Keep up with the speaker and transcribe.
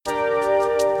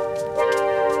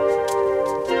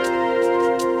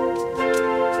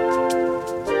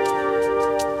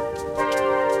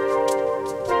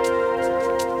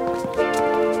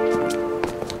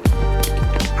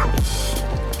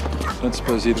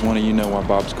Does either one of you know why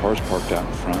Bob's car's parked out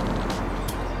in front?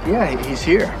 Yeah, he's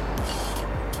here.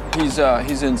 He's here at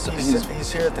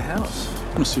the house.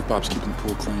 I'm gonna see if Bob's keeping the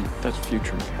pool clean. That's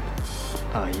future, man.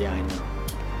 Yeah, I know.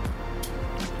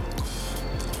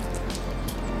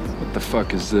 What the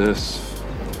fuck is this?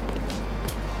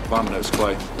 Vominos,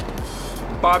 Clay.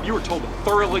 Bob, you were told to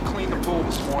thoroughly clean the pool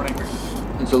this morning.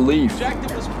 It's a leaf. Jack,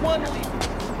 there was one leaf.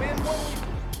 Man, one leaf.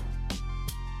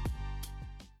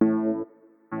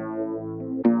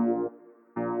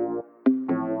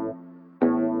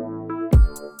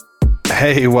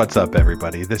 Hey, what's up,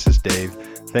 everybody? This is Dave.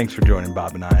 Thanks for joining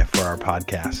Bob and I for our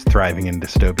podcast, Thriving in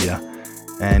Dystopia.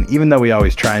 And even though we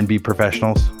always try and be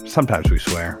professionals, sometimes we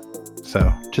swear.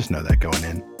 So just know that going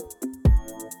in.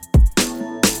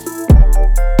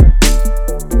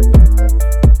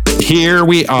 Here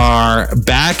we are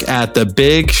back at the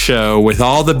big show with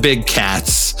all the big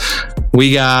cats.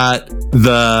 We got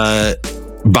the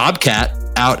Bobcat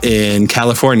out in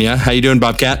California. How you doing,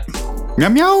 Bobcat? Meow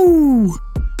meow.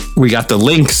 We got the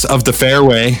Lynx of the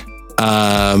fairway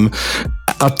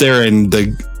up there in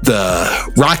the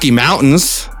Rocky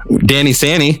Mountains. Danny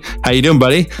Sanny, how you doing,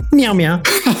 buddy? Meow meow.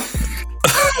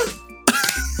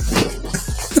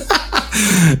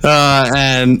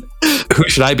 And who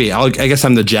should I be? I guess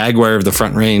I'm the Jaguar of the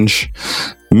Front Range,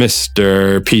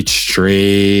 Mr.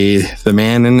 Peachtree, the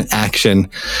man in action.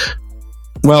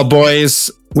 Well, boys,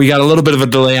 we got a little bit of a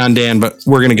delay on Dan, but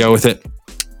we're going to go with it.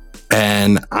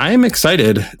 And I'm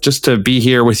excited just to be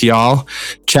here with y'all,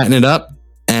 chatting it up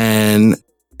and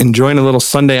enjoying a little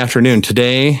Sunday afternoon.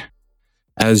 Today,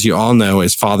 as you all know,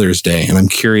 is Father's Day. And I'm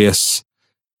curious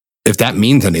if that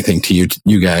means anything to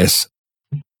you guys.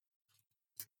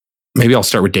 Maybe I'll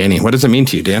start with Danny. What does it mean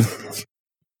to you, Dan?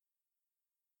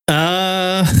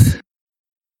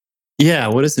 Yeah,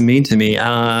 what does it mean to me?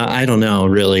 I don't know,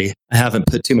 really. I haven't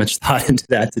put too much thought into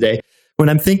that today. When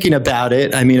I'm thinking about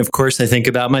it, I mean, of course, I think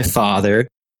about my father.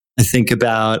 I think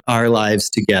about our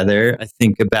lives together. I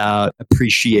think about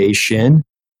appreciation.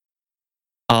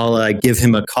 I'll give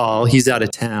him a call. He's out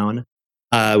of town.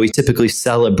 We typically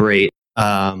celebrate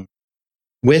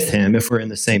with him if we're in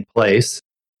the same place.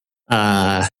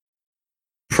 Probably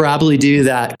do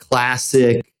that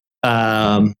classic,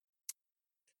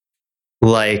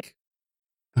 like,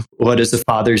 what is a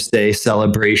Father's Day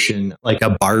celebration? Like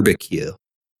a barbecue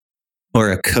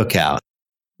or a cookout.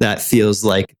 That feels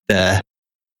like the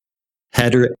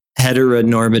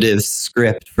heteronormative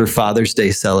script for Father's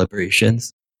Day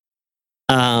celebrations.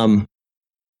 Not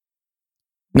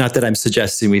that I'm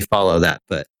suggesting we follow that,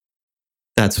 but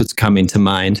that's what's coming to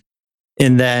mind.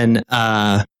 And then,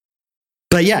 but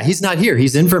yeah, he's not here.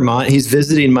 He's in Vermont. He's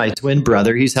visiting my twin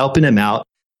brother. He's helping him out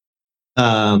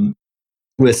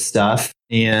with stuff.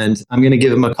 And I'm going to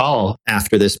give him a call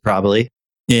after this probably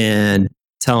and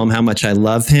tell him how much I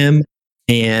love him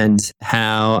and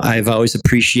how I've always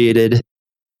appreciated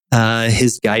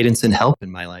his guidance and help in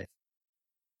my life.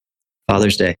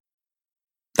 Father's Day.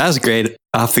 That was a great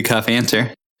off-the-cuff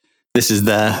answer. This is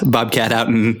the Bobcat out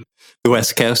in the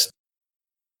West Coast.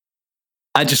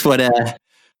 I just want to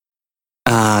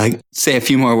say a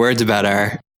few more words about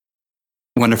our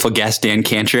wonderful guest, Dan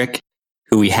Kantrick,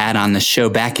 who we had on the show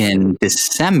back in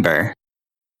December.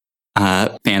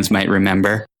 Fans might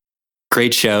remember.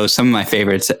 Great show. Some of my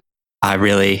favorites.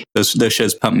 Those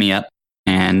shows pumped me up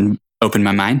and opened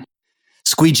my mind.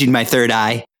 Squeegeed my third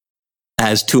eye,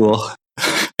 as Tool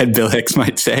and Bill Hicks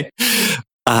might say.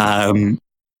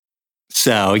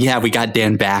 So yeah, we got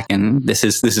Dan back, and this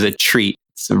is a treat.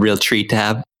 It's a real treat to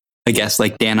have a guest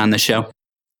like Dan on the show.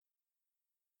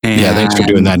 And yeah, thanks for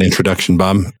doing that introduction,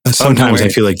 Bob. Sometimes I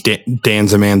feel like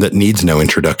Dan's a man that needs no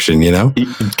introduction, you know?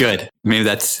 Good. Maybe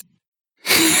that's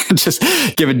just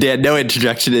giving Dan no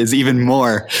introduction is even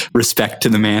more respect to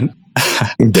the man.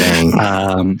 Dang.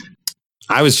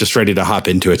 I was just ready to hop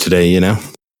into it today, you know?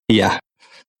 Yeah.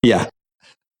 Yeah.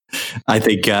 I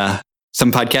think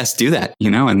some podcasts do that, you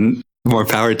know, and more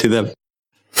power to them.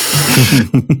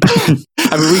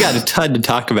 I mean, we got a ton to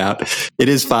talk about. It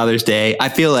is Father's Day. I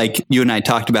feel like you and I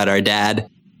talked about our dad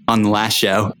on the last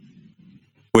show,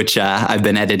 which I've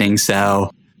been editing.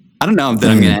 So I don't know that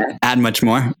I'm going to add much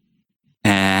more.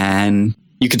 And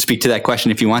you could speak to that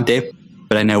question if you want, Dave.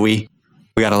 But I know we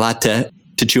got a lot to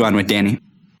chew on with Danny.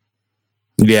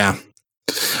 Yeah.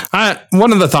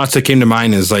 One of the thoughts that came to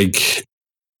mind is like,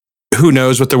 who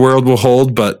knows what the world will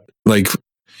hold, but like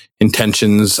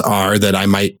intentions are that I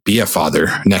might be a father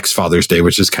next Father's Day,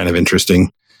 which is kind of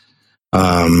interesting.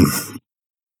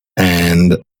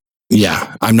 And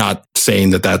yeah, I'm not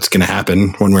saying that that's going to happen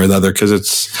one way or the other, because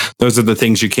those are the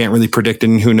things you can't really predict,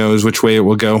 and who knows which way it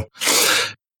will go.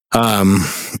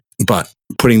 but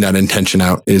putting that intention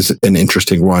out is an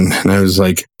interesting one. And I was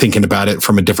like thinking about it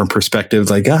from a different perspective.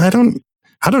 Like, I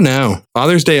don't know.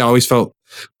 Father's Day always felt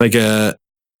like a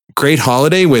great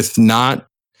holiday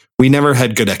we never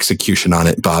had good execution on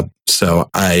it, Bob. So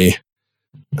it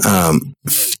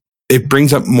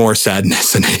brings up more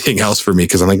sadness than anything else for me.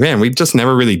 Cause I'm like, man, we just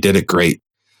never really did it great.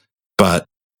 But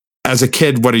as a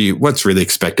kid, what's really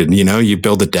expected? You know, you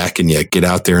build a deck and you get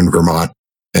out there in Vermont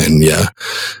and you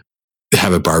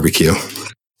have a barbecue.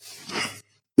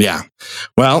 Yeah.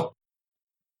 Well,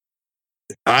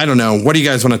 I don't know. What do you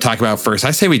guys want to talk about first?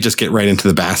 I say we just get right into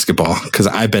the basketball because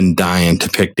I've been dying to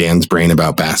pick Dan's brain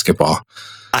about basketball.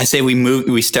 I say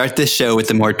we start this show with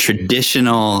the more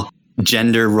traditional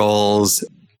gender roles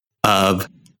of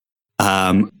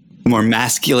more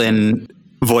masculine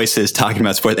voices talking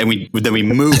about sports, and then we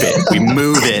move it. We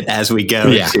move it as we go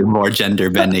to more gender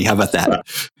bending. How about that?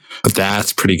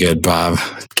 That's pretty good, Bob.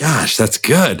 Gosh, that's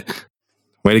good.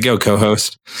 Way to go,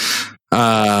 co-host.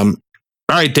 All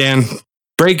right, Dan,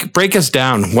 break us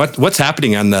down. What's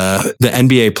happening on the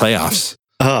NBA playoffs?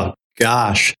 Oh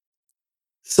gosh,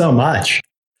 so much.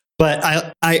 But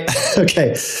I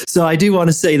okay. So I do want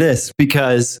to say this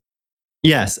because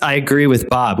yes, I agree with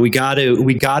Bob. We got to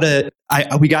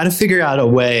figure out a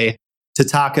way to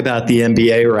talk about the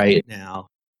NBA right now,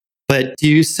 but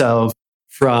do so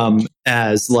from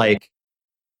as like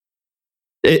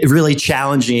it really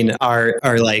challenging our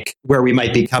like where we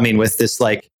might be coming with this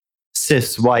like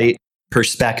cis white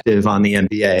perspective on the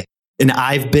NBA. And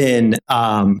I've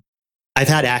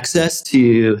had access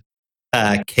to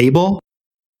cable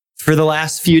for the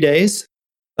last few days.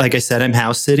 Like I said, I'm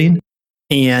house sitting,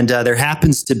 and there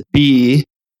happens to be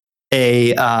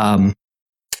a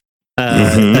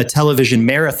television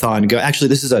marathon go. Actually,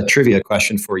 this is a trivia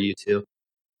question for you two.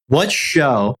 What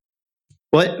show?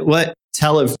 What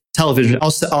television?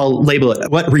 I'll label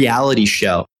it. What reality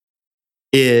show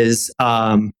is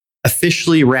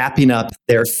officially wrapping up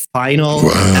their final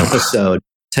episode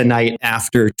tonight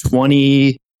after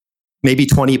 20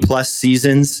 plus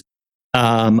seasons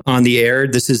on the air?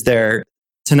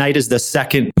 Tonight is the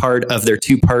second part of their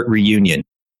 2-part reunion.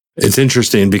 It's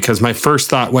interesting because my first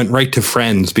thought went right to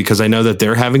Friends because I know that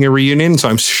they're having a reunion. So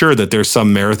I'm sure that there's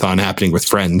some marathon happening with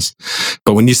Friends.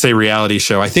 But when you say reality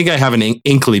show, I think I have an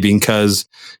inkling because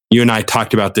you and I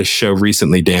talked about this show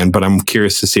recently, Dan, but I'm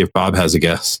curious to see if Bob has a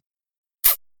guess.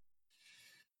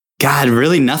 God,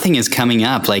 really nothing is coming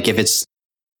up. Like if it's,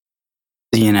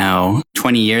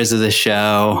 20 years of the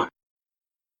show,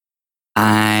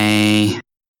 I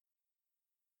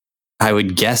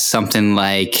would guess something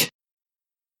like,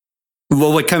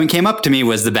 well, what came up to me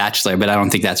was The Bachelor, but I don't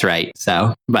think that's right.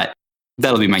 So, but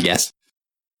that'll be my guess.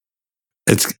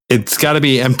 It's got to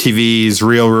be MTV's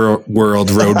Real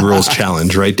World Road Rules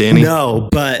Challenge, right, Danny? No,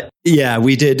 but yeah,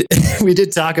 we did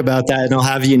talk about that, and I'll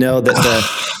have you know that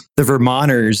the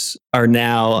Vermonters are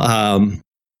now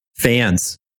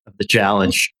fans of the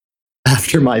challenge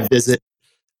after my visit.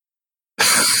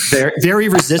 They're very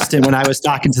resistant when I was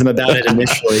talking to them about it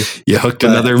initially. You hooked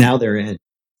another. Now they're in.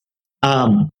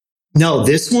 No,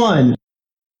 this one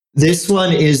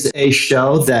is a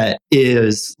show that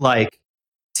is like,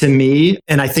 to me,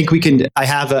 and I think I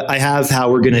have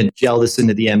how we're going to gel this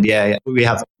into the NBA. We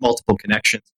have multiple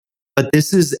connections, but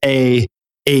this is a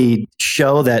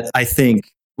show that I think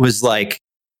was like,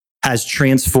 has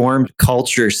transformed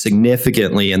culture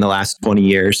significantly in the last 20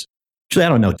 years. Actually, I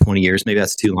don't know, 20 years. Maybe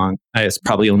that's too long. It's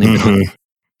probably only been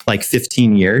like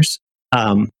 15 years.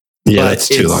 Yeah, that's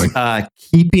too long.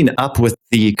 Keeping Up with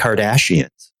the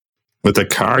Kardashians. With the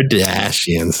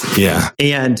Kardashians, yeah.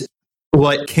 And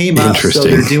what came up, so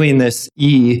they're doing this,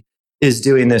 is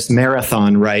doing this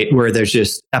marathon, right? Where there's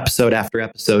just episode after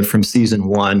episode from season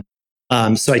 1.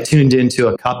 So I tuned into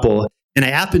a couple, and I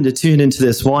happened to tune into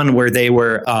this one where they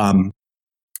were,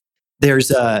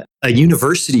 there's a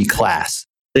university class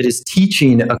that is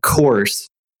teaching a course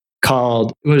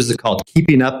called, what is it called?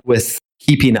 Keeping Up with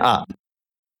Keeping Up.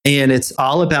 And it's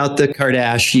all about the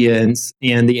Kardashians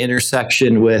and the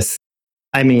intersection with,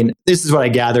 I mean, this is what I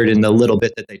gathered in the little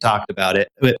bit that they talked about it,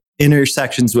 with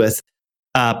intersections with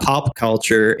pop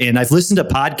culture. And I've listened to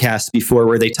podcasts before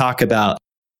where they talk about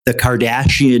the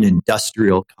Kardashian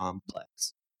industrial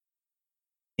complex.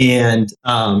 And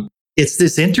it's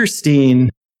this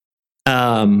interesting,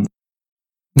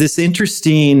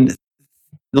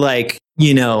 like,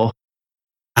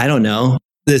 I don't know,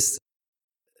 this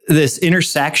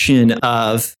intersection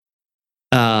of,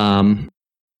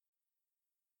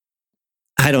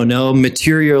 I don't know,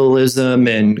 materialism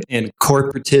and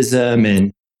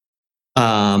corporatism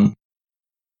and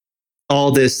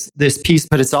all this piece,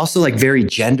 but it's also like very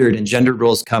gendered, and gender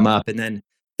roles come up. And then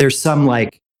there's some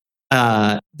like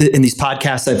in these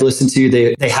podcasts I've listened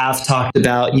to, they have talked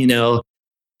about, you know,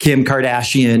 Kim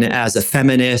Kardashian as a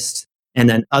feminist, and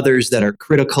then others that are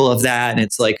critical of that. And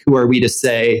it's like, who are we to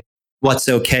say what's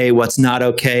okay, what's not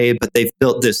okay? But they've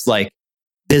built this like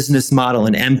business model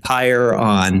and empire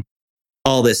on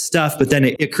all this stuff. But then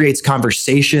it creates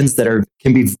conversations that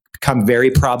become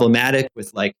very problematic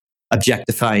with like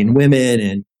objectifying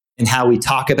women and how we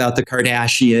talk about the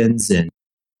Kardashians and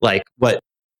like what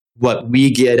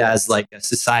we get as like a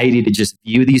society to just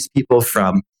view these people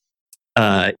from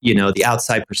you know, the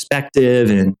outside perspective.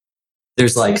 And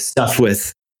there's like stuff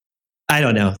with, I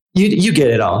don't know, you get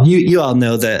it all. You all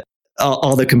know that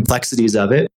all the complexities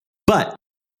of it. But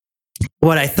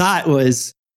what I thought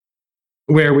was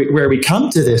where we come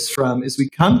to this from is we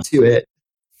come to it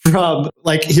from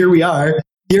like, here I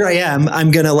am.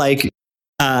 I'm going to like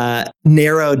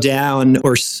narrow down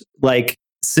or like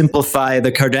simplify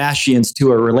the Kardashians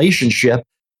to a relationship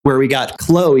where we got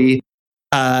Khloe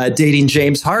dating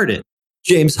James Harden.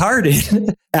 James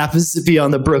Harden happens to be on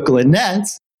the Brooklyn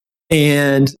Nets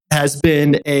and has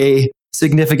been a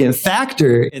significant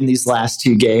factor in these last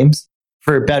two games,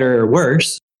 for better or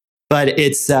worse. But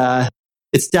it's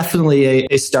definitely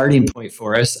a starting point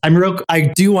for us.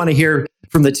 I do want to hear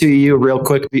from the two of you real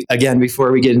quick again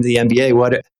before we get into the NBA.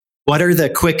 What are the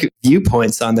quick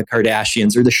viewpoints on the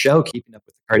Kardashians or the show Keeping Up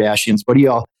with the Kardashians? What do you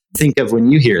all think of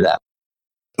when you hear that?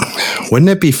 Wouldn't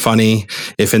it be funny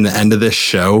if in the end of this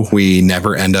show, we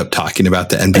never end up talking about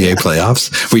the NBA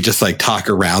playoffs? We just like talk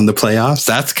around the playoffs.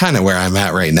 That's kind of where I'm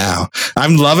at right now.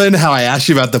 I'm loving how I asked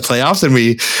you about the playoffs and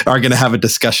we are going to have a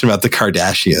discussion about the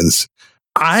Kardashians.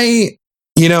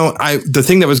 The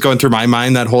thing that was going through my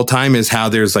mind that whole time is how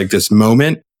there's like this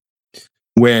moment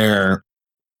where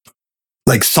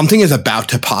like something is about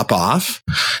to pop off.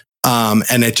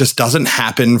 And it just doesn't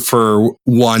happen for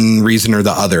one reason or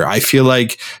the other. I feel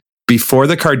like before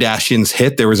the Kardashians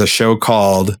hit, there was a show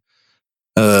called,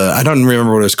 I don't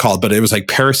remember what it was called, but it was like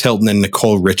Paris Hilton and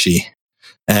Nicole Richie.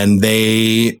 And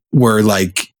they were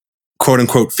like, quote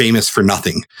unquote, famous for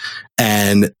nothing.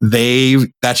 And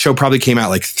that show probably came out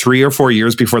like 3 or 4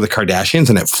 years before the Kardashians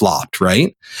and it flopped,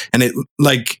 right? And it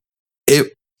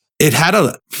had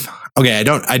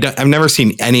I've never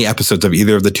seen any episodes of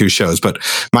either of the two shows, but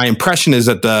my impression is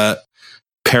that the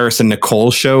Paris and Nicole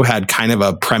show had kind of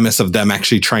a premise of them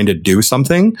actually trying to do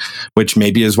something, which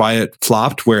maybe is why it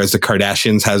flopped. Whereas the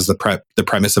Kardashians has the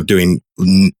premise of doing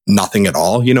nothing at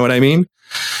all. You know what I mean?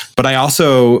 But I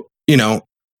also,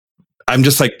 I'm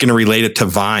just like going to relate it to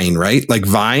Vine, right? Like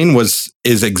Vine is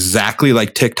exactly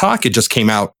like TikTok. It just came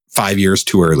out 5 years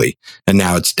too early and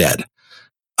now it's dead.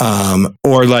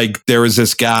 Or like there was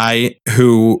this guy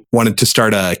who wanted to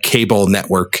start a cable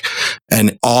network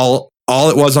and all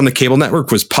it was on the cable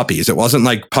network was puppies. It wasn't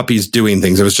like puppies doing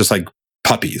things. It was just like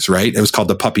puppies, right? It was called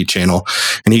the Puppy Channel.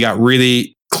 And he got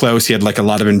really close. He had like a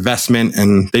lot of investment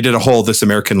and they did a whole This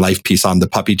American Life piece on the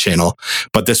Puppy Channel.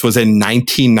 But this was in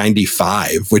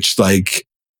 1995, which like,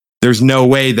 there's no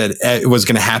way that it was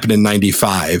going to happen in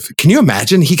 95. Can you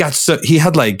imagine? He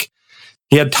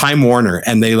had Time Warner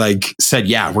and they like said,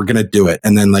 yeah, we're going to do it.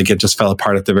 And then like, it just fell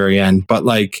apart at the very end. But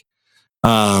like,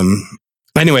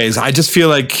 anyways, I just feel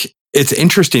like it's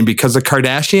interesting because the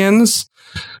Kardashians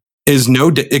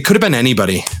it could have been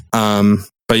anybody.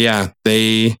 But yeah,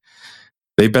 they've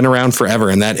been around forever.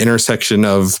 And that intersection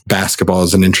of basketball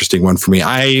is an interesting one for me.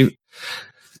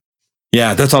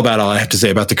 That's all I have to say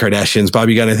about the Kardashians. Bob,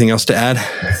 you got anything else to add?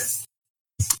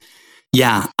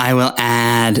 Yeah, I will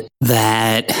add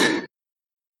that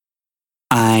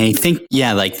I think,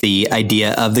 like the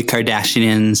idea of the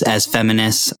Kardashians as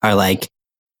feminists are like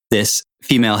this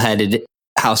female-headed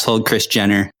household Kris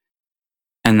Jenner,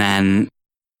 and then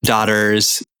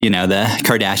daughters, the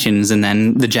Kardashians, and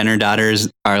then the Jenner daughters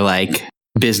are like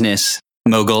business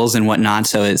moguls and whatnot.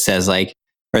 So it says like,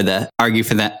 or the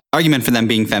argument for them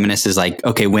being feminists is like,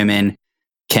 okay, women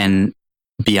can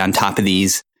be on top of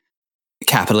these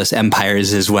capitalist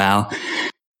empires as well.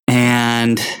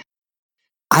 And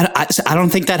I don't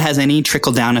think that has any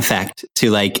trickle down effect to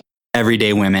like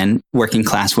everyday women, working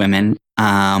class women.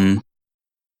 I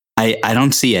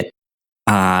don't see it.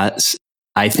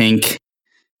 I think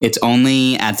it's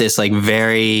only at this like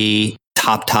very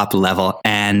top level.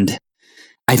 And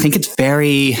I think it's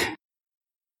very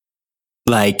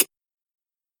like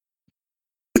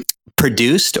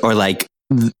produced or like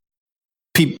the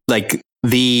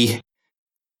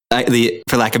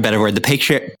for lack of a better word, the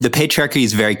patriarchy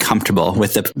is very comfortable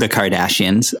with the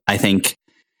Kardashians. I think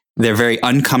they're very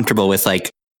uncomfortable with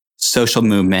like social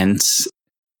movements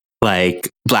like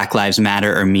Black Lives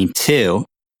Matter or Me Too.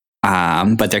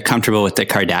 but they're comfortable with the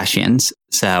Kardashians.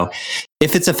 So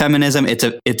if it's a feminism,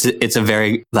 it's a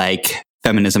very like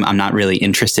feminism I'm not really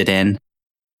interested in,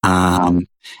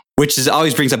 which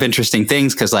always brings up interesting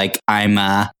things because like I'm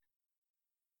a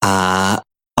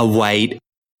white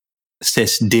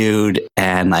cis dude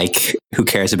and like who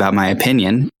cares about my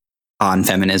opinion on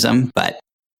feminism, but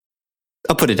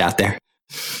I'll put it out there.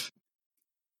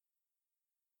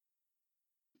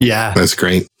 Yeah, That's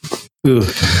great. Ooh.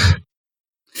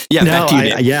 Yeah, No, back to you,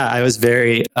 Nick. I was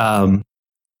very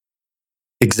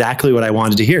exactly what I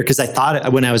wanted to hear because I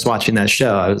thought when I was watching that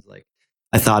show,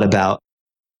 I thought about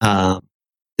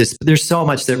this. There's so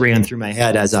much that ran through my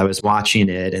head as I was watching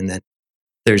it, and then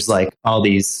there's like all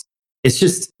these. It's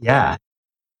just I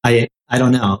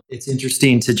don't know. It's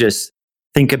interesting to just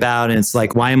think about, and it's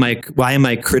like why am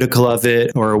I critical of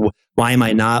it, or why am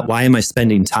I not? Why am I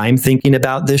spending time thinking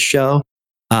about this show?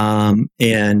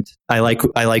 And I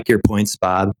like your points,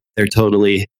 Bob. They're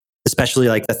totally, especially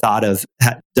like the thought of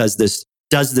does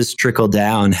this trickle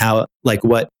down? How, like,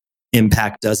 what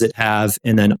impact does it have?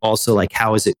 And then also like,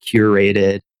 how is it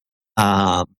curated?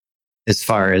 As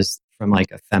far as from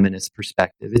like a feminist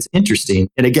perspective, it's interesting.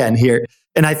 And again, here,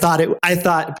 and I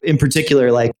thought in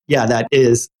particular, like, yeah,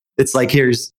 it's like,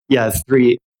 here's,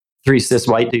 three cis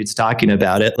white dudes talking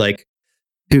about it. Like,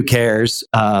 who cares?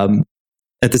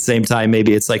 At the same time,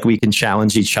 maybe it's like we can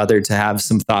challenge each other to have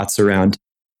some thoughts around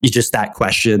just that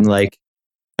question, like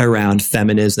around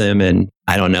feminism and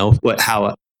I don't know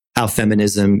how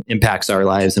feminism impacts our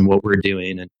lives and what we're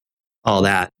doing and all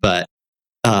that. But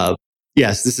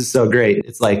yes, this is so great.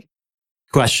 It's like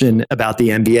question about the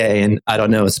NBA, and I don't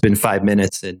know. It's been 5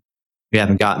 minutes and we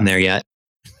haven't gotten there yet.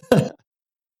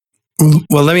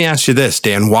 Well, let me ask you this,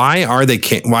 Dan. Why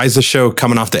is the show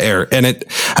coming off the air? And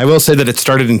I will say that it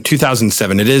started in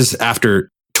 2007. It is after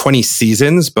 20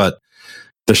 seasons, but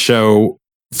the show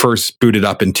first booted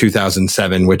up in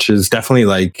 2007, which is definitely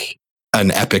like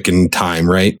an epic in time,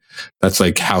 right? That's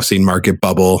like housing market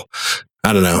bubble.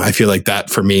 I don't know. I feel like that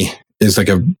for me is like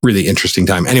a really interesting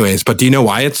time. Anyways, but do you know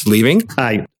why it's leaving?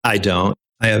 I don't.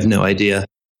 I have no idea.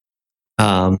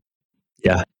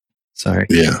 Yeah. Sorry.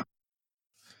 Yeah.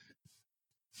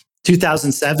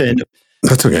 2007.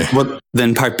 That's okay. Well,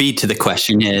 then part B to the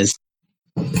question is,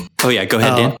 oh yeah, go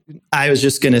ahead, Dan. I was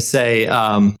just going to say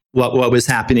what was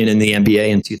happening in the NBA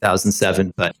in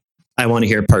 2007, but I want to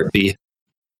hear part B.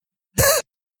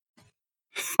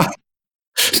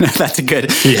 That's a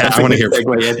good. Yeah, I want to hear.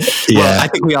 Yeah, well, I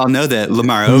think we all know that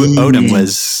Lamar Odom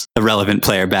was a relevant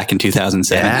player back in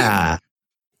 2007. Yeah.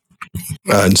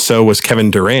 And so was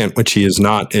Kevin Durant, which he is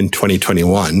not in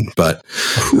 2021. But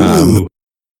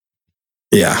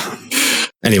yeah.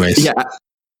 Anyways. Yeah.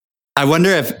 I wonder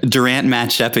if Durant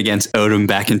matched up against Odom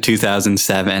back in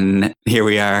 2007. Here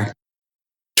we are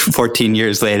 14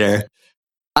 years later.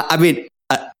 I mean,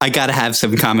 I got to have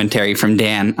some commentary from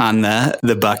Dan on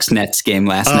the Bucks Nets game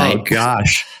last night. Oh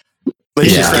gosh.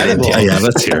 Let's just get into it. Yeah,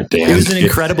 let's hear it, Dan. It was an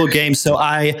incredible game. So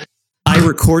I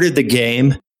recorded the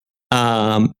game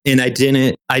and I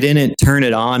didn't turn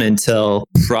it on until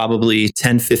probably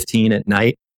 10:15 at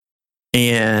night.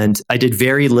 And I did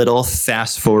very little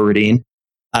fast forwarding.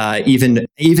 Even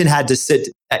had to sit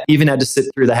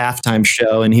through the halftime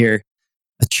show and hear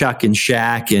Chuck and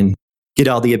Shaq and get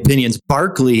all the opinions.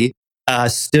 Barkley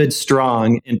stood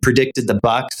strong and predicted the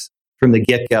Bucks from the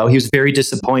get-go. He was very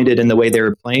disappointed in the way they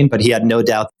were playing, but he had no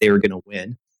doubt that they were going to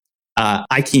win.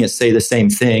 I can't say the same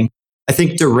thing. I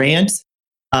think Durant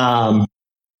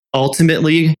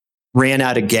ultimately ran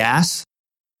out of gas,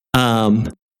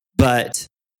 but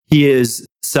he is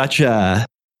such a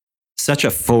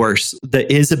force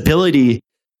that his ability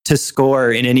to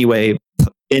score in any way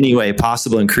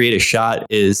possible and create a shot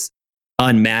is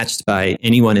unmatched by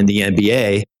anyone in the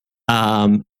NBA.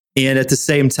 And at the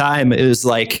same time, it was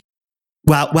like,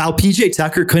 while PJ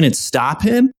Tucker couldn't stop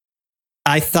him,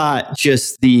 I thought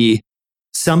just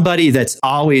somebody that's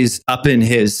always up in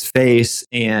his face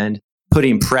and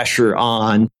putting pressure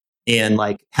on and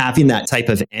like having that type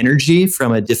of energy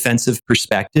from a defensive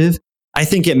perspective, I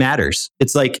think it matters.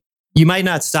 It's like, you might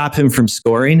not stop him from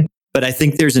scoring, but I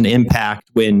think there's an impact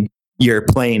when you're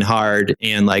playing hard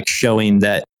and like showing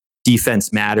that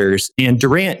defense matters. And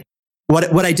Durant,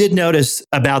 what I did notice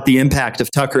about the impact of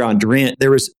Tucker on Durant,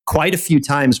 there was quite a few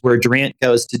times where Durant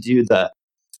goes to do the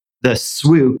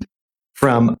swoop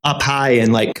from up high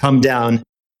and like come down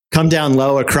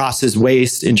low across his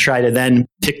waist and try to then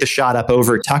pick the shot up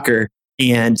over Tucker,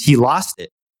 and he lost it.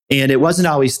 And it wasn't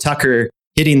always Tucker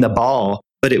hitting the ball,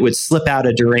 but it would slip out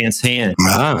of Durant's hand.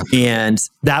 And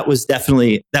that was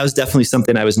definitely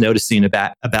something I was noticing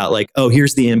about like, oh,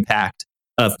 here's the impact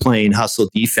of playing hustle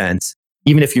defense.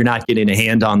 even if you're not getting a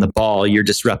hand on the ball, you're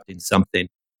disrupting something.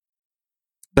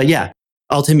 But yeah,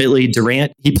 ultimately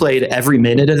Durant, he played every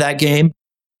minute of that game.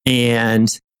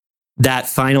 And that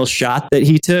final shot that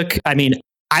he took, I mean,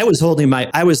 I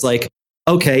was like,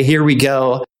 okay, here we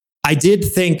go. I did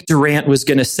think Durant was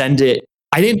going to send it.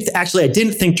 I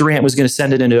didn't think Durant was going to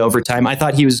send it into overtime. I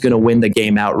thought he was going to win the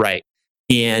game outright.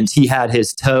 And he had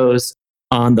his toes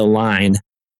on the line.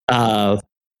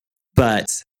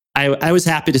 But I was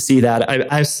happy to see that.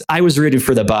 I was rooting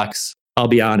for the Bucks, I'll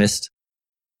be honest.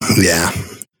 Yeah.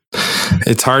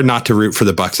 It's hard not to root for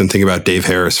the Bucks and think about Dave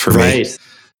Harris for me.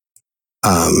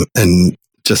 And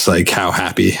just like how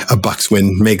happy a Bucks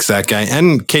win makes that guy,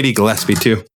 and Katie Gillespie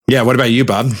too. Yeah. What about you,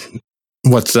 Bob?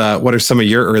 What are some of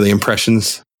your early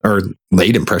impressions, or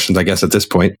late impressions, I guess, at this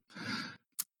point?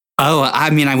 Oh, I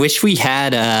mean, I wish we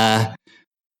had a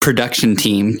production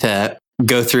team to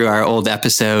go through our old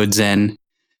episodes and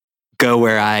go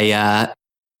where I,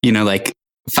 like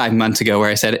 5 months ago, where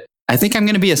I said, I think I'm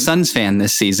going to be a Suns fan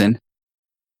this season.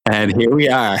 And here we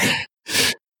are.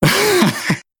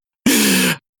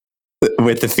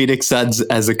 With the Phoenix Suns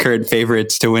as the current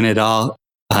favorites to win it all.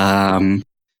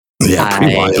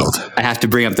 Pretty wild. I have to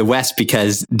bring up the West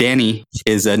because Danny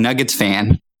is a Nuggets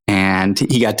fan, and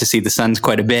he got to see the Suns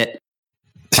quite a bit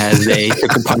as they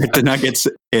took apart the Nuggets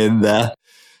in the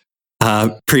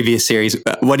previous series.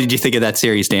 What did you think of that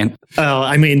series, Dan? Oh,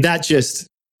 I mean, that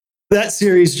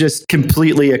series just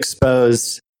completely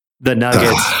exposed the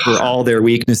Nuggets for all their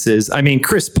weaknesses. I mean,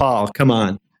 Chris Paul, come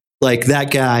on. Like,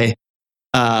 that guy,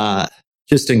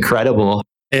 just incredible.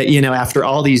 After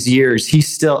all these years, he's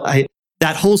still...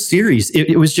 that whole series,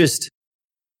 it was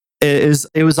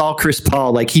all Chris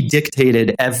Paul. Like, he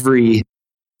dictated every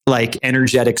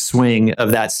energetic swing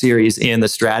of that series and the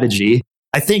strategy.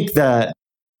 I think the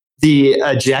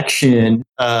ejection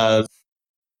of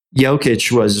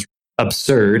Jokic was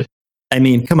absurd. I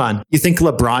mean, come on. You think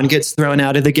LeBron gets thrown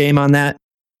out of the game on that?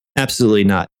 Absolutely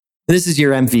not. This is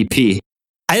your MVP.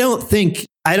 I don't think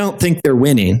they're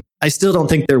winning. I still don't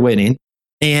think they're winning.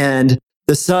 And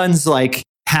the Suns,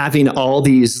 having all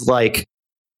these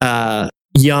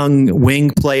young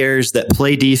wing players that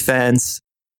play defense,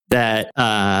 that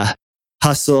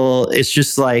hustle. It's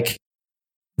just Bob,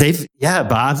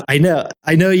 I know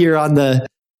you're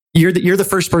the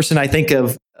first person I think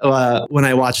of when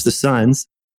I watch the Suns.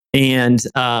 And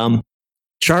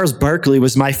Charles Barkley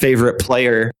was my favorite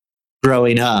player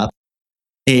growing up.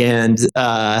 And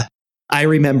I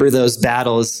remember those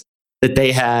battles that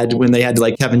they had when they had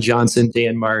Kevin Johnson,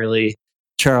 Dan Marley,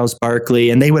 Charles Barkley,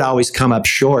 and they would always come up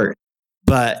short.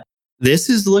 But this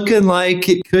is looking like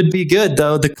it could be good,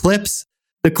 though. The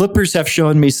Clippers have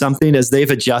shown me something as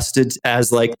they've adjusted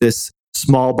as this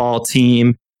small ball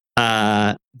team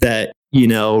that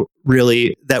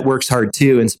really that works hard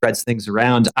too and spreads things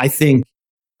around. I think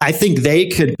they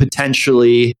could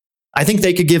potentially. I think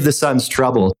they could give the Suns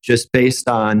trouble just based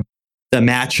on the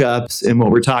matchups and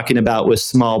what we're talking about with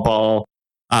small ball.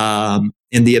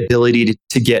 And the ability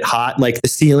to get hot. The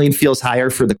ceiling feels higher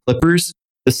for the Clippers.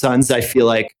 The Suns, I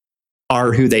feel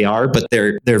are who they are, but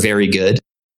they're very good.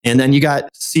 And then you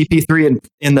got CP3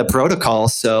 in the protocol.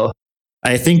 So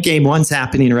I think game 1's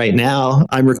happening right now.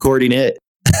 I'm recording it,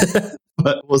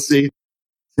 but we'll see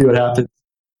what happens.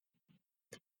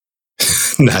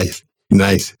 Nice.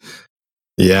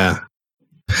 Yeah.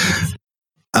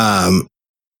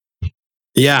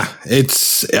 Yeah,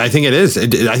 I think it is.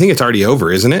 I think it's already over,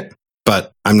 isn't it?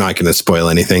 But I'm not going to spoil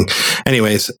anything.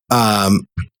 Anyways,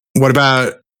 what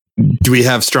about, do we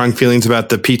have strong feelings about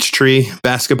the Peachtree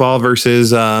basketball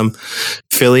versus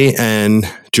Philly and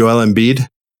Joel Embiid?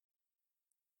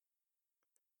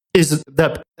 Is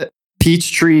the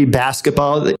Peachtree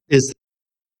basketball, that's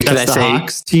the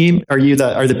Hawks team? Are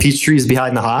the Peachtrees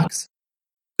behind the Hawks?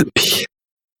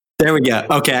 There we go.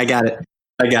 Okay, I got it.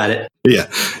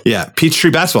 Yeah.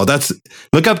 Peachtree basketball.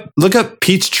 Look up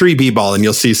Peachtree b-ball and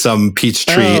you'll see some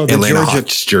Peachtree Atlanta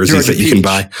Hawks jerseys that you can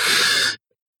buy.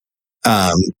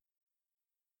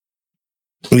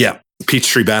 Yeah,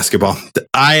 Peachtree basketball.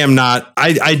 I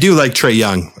do like Trae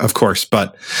Young, of course,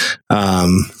 but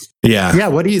yeah. Yeah,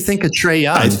 what do you think of Trae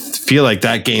Young? I feel like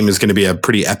that game is going to be a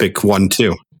pretty epic one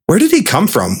too. Where did he come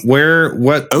from?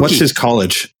 What's his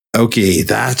college? Okie,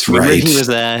 that's right. He was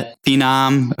a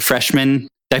phenom, a freshman,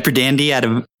 diaper dandy out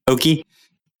of Okie.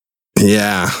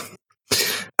 Yeah.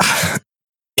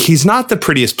 He's not the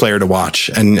prettiest player to watch,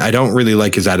 and I don't really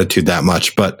like his attitude that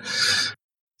much, but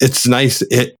it's nice.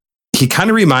 He kind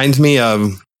of reminds me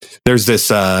of, there's this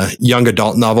young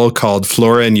adult novel called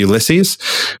Flora and Ulysses,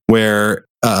 where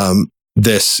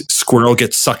this squirrel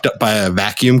gets sucked up by a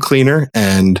vacuum cleaner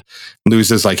and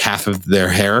loses half of their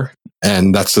hair.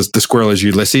 and that's the squirrel is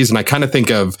Ulysses. And I kind of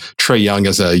think of Trae Young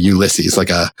as a Ulysses, like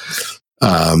a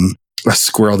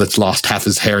squirrel that's lost half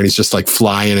his hair and he's just like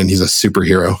flying and he's a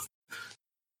superhero.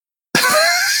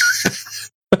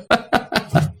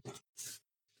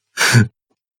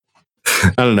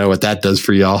 I don't know what that does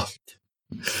for y'all.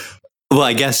 Well,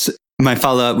 I guess my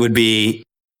follow-up would be,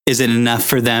 is it enough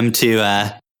for them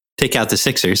to take out the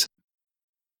Sixers?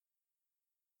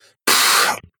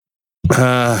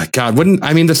 God,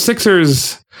 the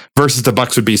Sixers versus the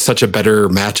Bucks would be such a better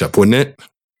matchup, wouldn't it?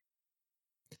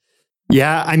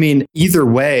 Yeah, I mean, either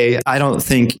way, I don't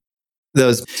think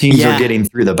those teams are getting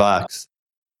through the Bucks.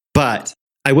 But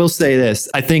I will say this: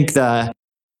 I think the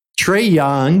Trae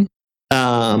Young,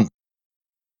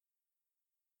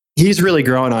 he's really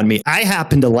growing on me. I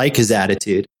happen to like his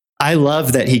attitude. I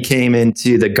love that he came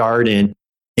into the Garden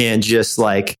and just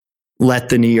like let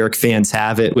the New York fans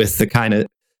have it with the kind of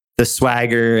the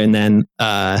swagger and then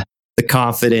the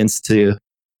confidence to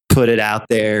put it out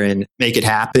there and make it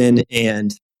happen.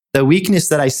 And the weakness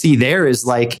that I see there is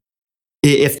like,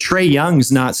 if Trae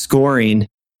Young's not scoring,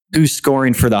 who's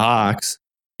scoring for the Hawks?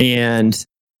 And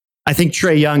I think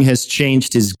Trae Young has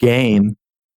changed his game,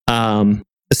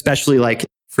 especially like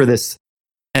for this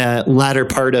latter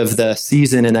part of the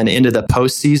season and then into the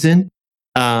postseason.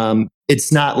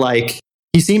 It's not like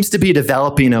he seems to be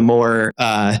developing a more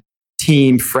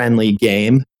team-friendly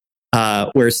game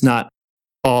where it's not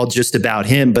all just about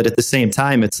him, but at the same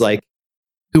time, it's like,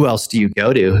 who else do you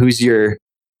go to?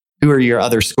 Who are your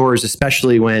other scorers,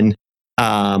 especially when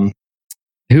who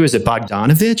is it,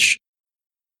 Bogdanovich?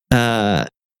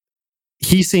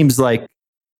 He seems like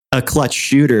a clutch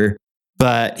shooter,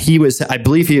 but I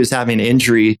believe he was having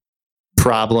injury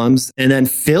problems. And then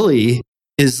Philly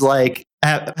is like,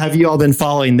 have you all been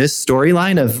following this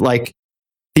storyline of like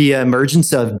the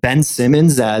emergence of Ben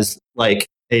Simmons as like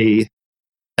a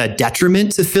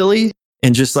detriment to Philly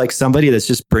and just like somebody that's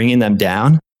just bringing them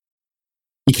down?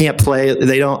 He can't play.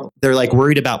 They're like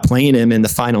worried about playing him in the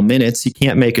final minutes. He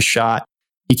can't make a shot.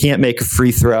 He can't make a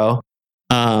free throw.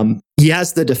 He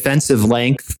has the defensive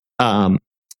length.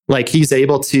 Like he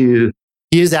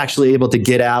is actually able to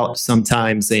get out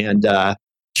sometimes and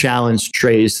challenge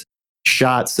Trae's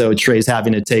shot. So Trae's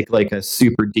having to take like a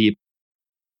super deep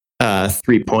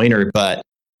 3-pointer. But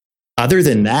other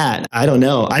than that, I don't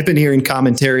know. I've been hearing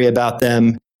commentary about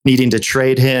them needing to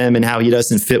trade him and how he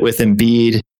doesn't fit with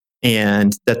Embiid,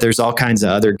 and that there's all kinds of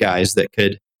other guys that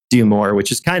could do more,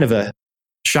 which is kind of a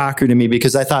shocker to me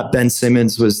because I thought Ben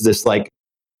Simmons was this like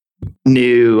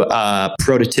new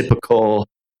prototypical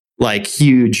like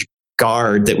huge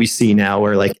guard that we see now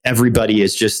where like everybody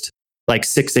is just like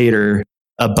 6'8" or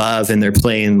above and they're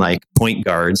playing like point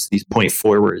guards, these point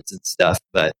forwards and stuff.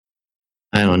 But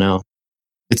I don't know.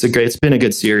 It's been a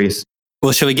good series.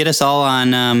 Well, shall we get us all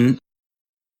on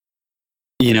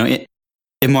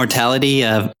immortality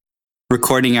of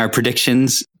recording our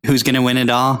predictions? Who's going to win it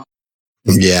all?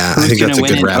 Yeah, I think that's a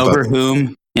good wrap up. Over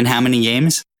whom in how many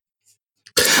games?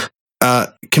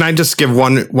 Can I just give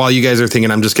one, while you guys are thinking,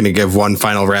 I'm just going to give one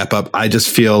final wrap up. I just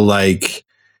feel like,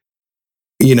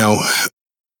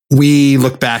 we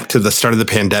look back to the start of the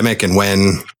pandemic and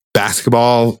when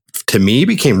basketball to me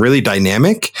became really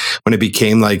dynamic, when it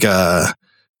became like a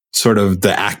sort of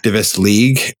the activist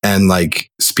league and like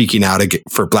speaking out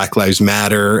for Black Lives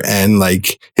Matter. And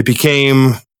like, it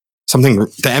became something,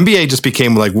 the NBA just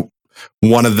became like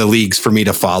one of the leagues for me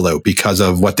to follow because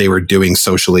of what they were doing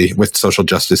socially with social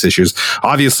justice issues.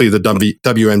 Obviously the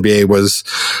WNBA was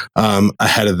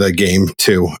ahead of the game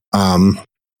too.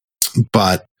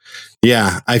 But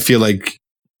yeah, I feel like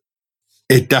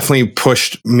it definitely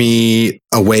pushed me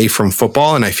away from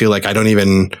football. And I feel like I don't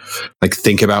even like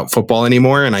think about football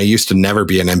anymore. And I used to never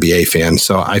be an NBA fan.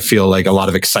 So I feel like a lot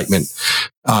of excitement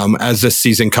as this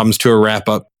season comes to a wrap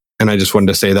up. And I just wanted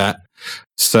to say that.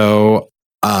 So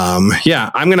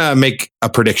yeah, I'm going to make a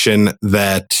prediction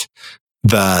that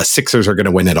the Sixers are going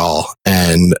to win it all.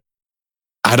 And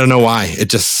I don't know why. It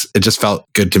just felt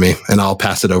good to me. And I'll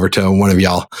pass it over to one of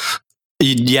y'all.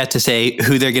 You have to say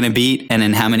who they're going to beat and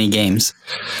in how many games.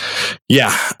 Yeah.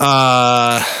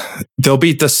 They'll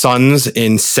beat the Suns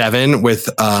in 7 with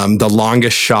the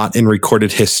longest shot in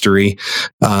recorded history.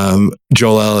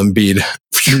 Joel Embiid.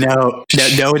 No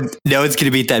one's going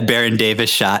to beat that Baron Davis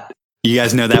shot. You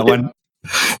guys know that one?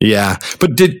 Yeah.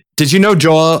 But did you know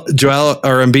Joel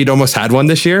or Embiid almost had one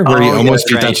this year where he almost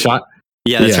beat that shot?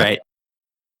 Yeah, that's right.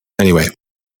 Anyway.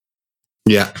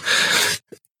 Yeah.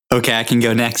 Okay, I can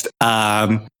go next.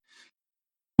 Well,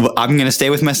 I'm going to stay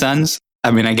with my Suns.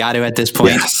 I mean, I got to at this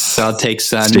point. Yes. So I'll take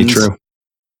Suns. Stay true.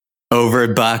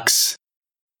 Over Bucks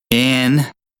in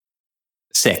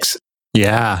 6.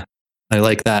 Yeah. I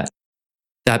like that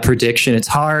prediction. It's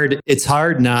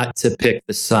hard not to pick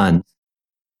the Suns.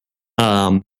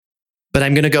 But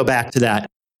I'm going to go back to that.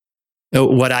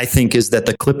 What I think is that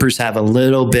the Clippers have a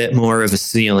little bit more of a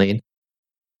ceiling.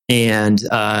 And,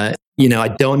 I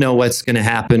don't know what's going to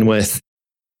happen with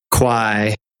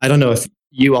Kawhi. I don't know if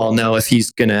you all know if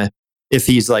he's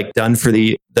like done for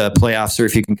the playoffs or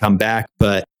if he can come back,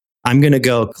 but I'm going to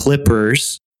go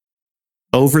Clippers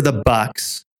over the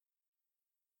Bucks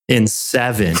in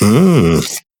 7.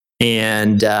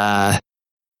 And,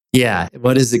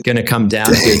 what is it going to come down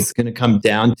to? It's going to come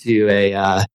down to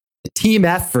a team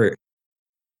effort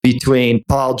between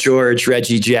Paul George,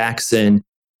 Reggie Jackson,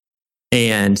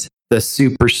 and the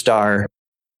superstar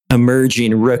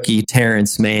emerging rookie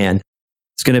Terrence Mann.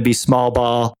 It's going to be small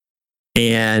ball,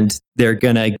 and they're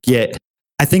going to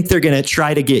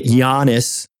try to get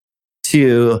Giannis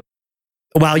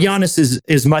while Giannis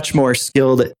is much more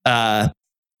skilled on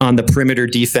the perimeter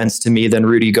defense to me than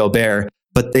Rudy Gobert,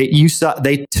 but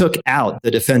they took out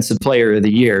the defensive player of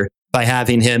the year by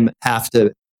having him have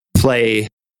to play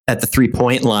at the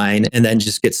 3-point line and then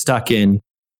just get stuck in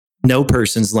no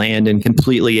person's land and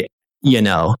completely,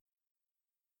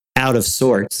 out of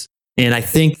sorts. And I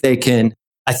think they can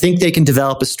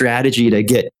develop a strategy to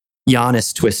get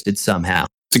Giannis twisted somehow.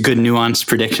 It's a good nuanced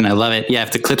prediction. I love it. Yeah,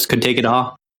 if the Clips could take it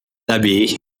all, that would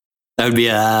be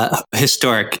a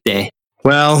historic day.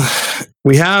 Well,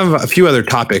 we have a few other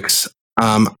topics.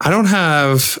 I don't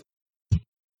have.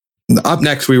 Up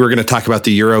next, we were going to talk about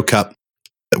the Euro Cup,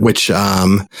 which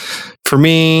for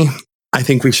me, I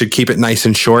think we should keep it nice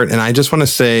and short. And I just want to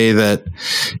say that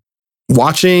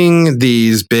watching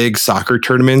these big soccer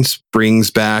tournaments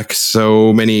brings back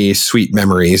so many sweet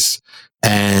memories.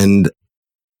 And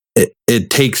it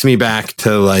takes me back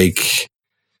to like,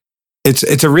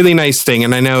 it's a really nice thing.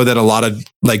 And I know that a lot of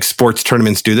like sports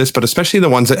tournaments do this, but especially the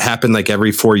ones that happen like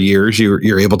every 4 years,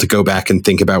 you're able to go back and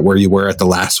think about where you were at the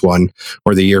last one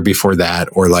or the year before that,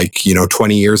 or like,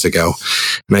 20 years ago.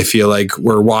 And I feel like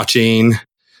we're watching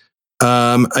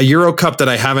a Euro Cup that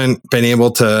I haven't been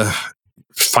able to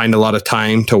find a lot of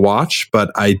time to watch,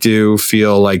 but I do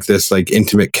feel like this like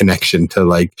intimate connection to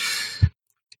like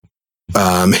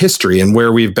history and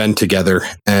where we've been together,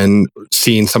 and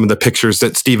seeing some of the pictures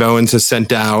that Steve Owens has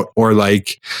sent out, or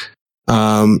like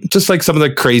just like some of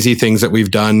the crazy things that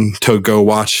we've done to go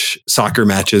watch soccer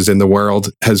matches in the world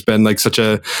has been like such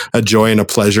a joy and a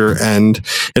pleasure. And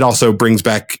it also brings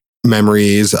back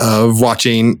memories of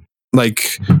watching,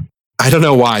 like, I don't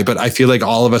know why, but I feel like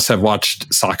all of us have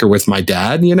watched soccer with my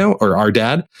dad, or our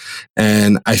dad.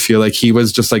 And I feel like he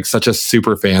was just like such a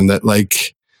super fan that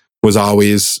like was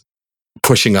always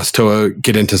pushing us to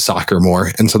get into soccer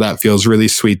more. And so that feels really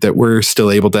sweet that we're still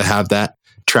able to have that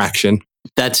traction.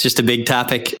 That's just a big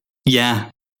topic. Yeah.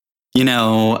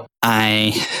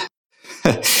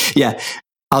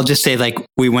 I'll just say like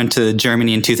we went to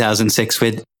Germany in 2006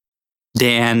 with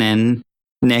Dan and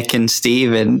Nick and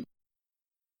Steve. And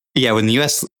yeah, when the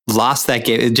US lost that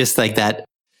game, it just like that,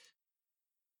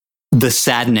 the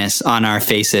sadness on our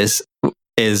faces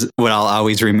is what I'll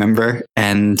always remember.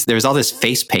 And there was all this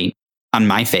face paint on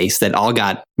my face that all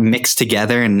got mixed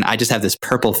together. And I just have this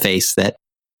purple face that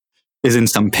is in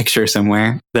some picture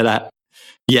somewhere that I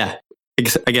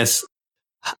guess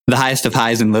the highest of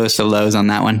highs and lowest of lows on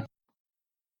that one.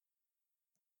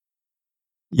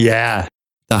 Yeah.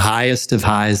 The highest of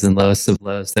highs and lowest of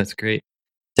lows. That's great.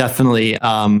 Definitely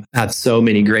have so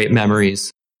many great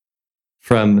memories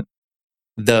from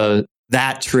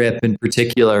that trip in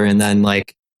particular. And then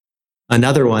like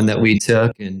another one that we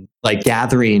took, and like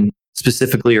gathering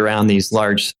specifically around these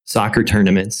large soccer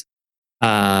tournaments.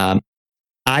 I've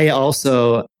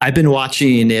been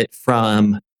watching it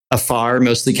from afar,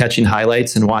 mostly catching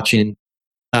highlights and watching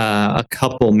a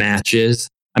couple matches.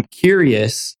 I'm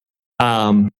curious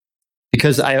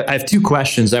because I have two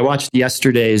questions. I watched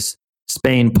yesterday's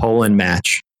Spain-Poland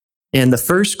match. And the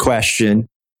first question,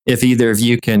 if either of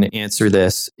you can answer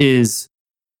this, is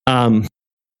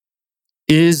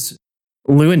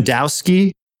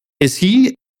Lewandowski, is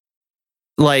he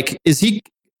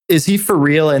for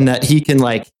real in that he can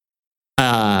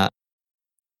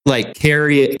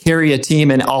carry a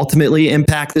team and ultimately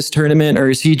impact this tournament? Or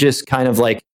is he just kind of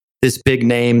like this big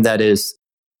name that is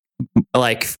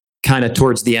like kind of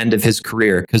towards the end of his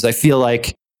career? Because I feel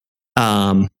like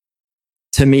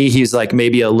to me, he's like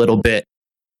maybe a little bit,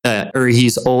 or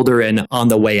he's older and on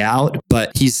the way out, but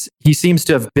he seems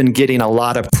to have been getting a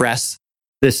lot of press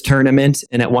this tournament.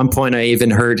 And at one point, I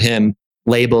even heard him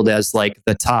labeled as like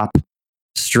the top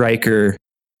striker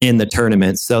in the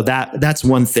tournament. So that's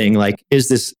one thing. Like, is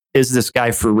this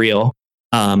guy for real?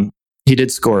 He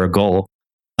did score a goal.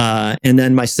 And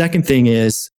then my second thing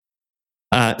is,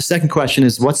 second question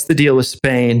is, what's the deal with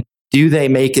Spain? Do they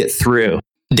make it through?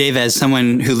 Dave, as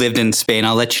someone who lived in Spain,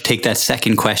 I'll let you take that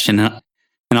second question, and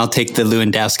I'll take the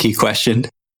Lewandowski question.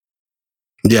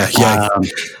 Yeah.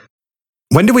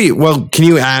 When do we? Well, can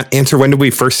you answer when did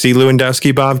we first see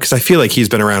Lewandowski, Bob? Because I feel like he's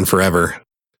been around forever.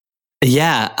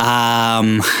 Yeah,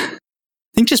 I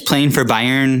think just playing for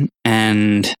Bayern,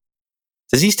 and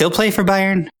does he still play for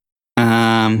Bayern?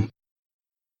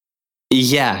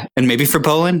 Yeah, and maybe for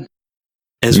Poland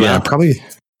as well. Yeah, probably.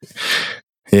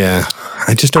 Yeah,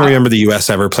 I just don't remember the U.S.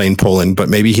 ever playing Poland, but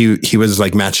maybe he was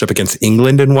like matched up against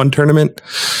England in one tournament.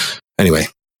 Anyway.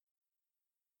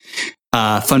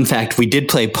 Fun fact, we did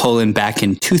play Poland back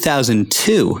in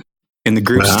 2002 in the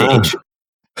group stage.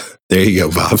 There you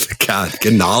go, Bob. God,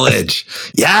 good knowledge.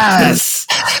 Yes.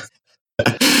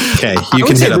 Okay, you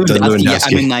can hit up the Lewandowski. Yeah,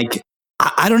 I mean, like,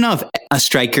 I don't know if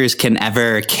strikers can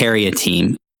ever carry a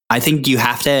team. I think you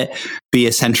have to be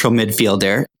a central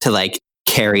midfielder to like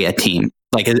carry a team,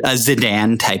 like a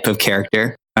Zidane type of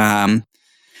character.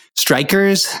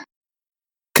 Strikers,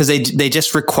 because they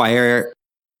just require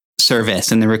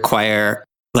service and they require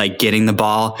like getting the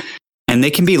ball, and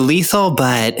they can be lethal,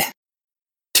 but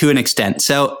to an extent.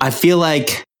 So I feel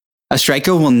like a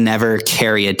striker will never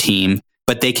carry a team,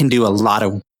 but they can do a lot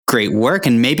of great work,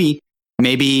 and maybe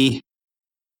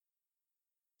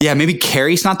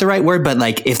carry's not the right word, but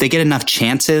like if they get enough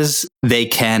chances, they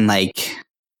can like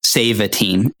save a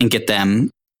team and get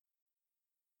them,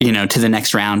 to the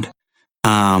next round.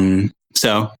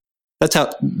 So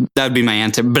that would be my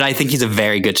answer. But I think he's a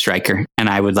very good striker, and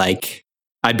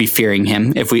I'd be fearing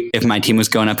him if my team was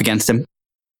going up against him.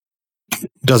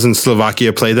 Doesn't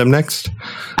Slovakia play them next?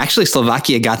 Actually,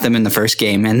 Slovakia got them in the first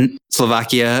game, and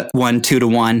Slovakia won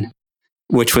 2-1,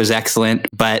 which was excellent.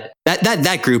 But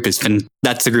that group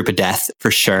that's the group of death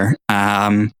for sure.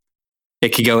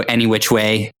 It could go any which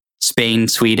way: Spain,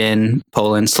 Sweden,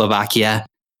 Poland, Slovakia.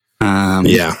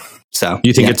 Yeah. So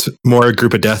you think it's more a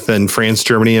group of death than France,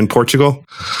 Germany, and Portugal?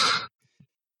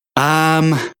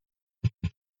 Yeah,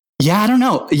 I don't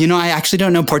know. I actually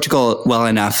don't know Portugal well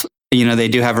enough. They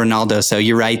do have Ronaldo, so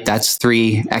you're right. That's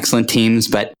 3 excellent teams,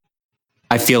 but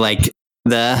I feel like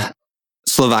the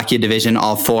Slovakia division,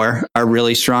 all 4 are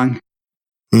really strong.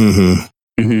 Mm-hmm.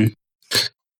 Mm-hmm.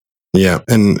 Yeah,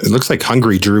 and it looks like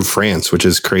Hungary drew France, which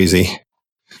is crazy.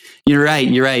 You're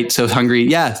right. So Hungary,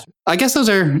 yeah. I guess those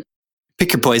are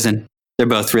pick your poison. They're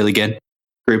both really good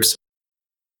groups.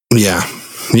 Yeah.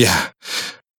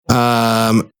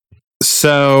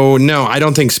 So no, I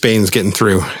don't think Spain's getting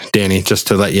through, Danny, just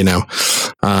to let you know.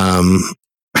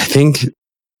 I think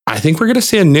we're going to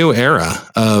see a new era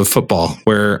of football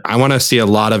where I want to see a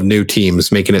lot of new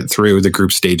teams making it through the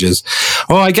group stages.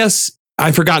 Oh, I guess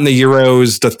I've forgotten the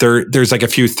Euros, there's like a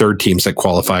few third teams that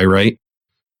qualify, right?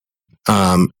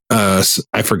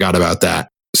 I forgot about that.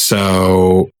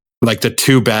 So like the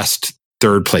 2 best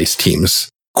third place teams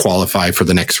qualify for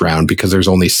the next round because there's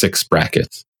only 6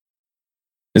 brackets.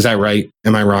 Is that right?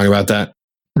 Am I wrong about that?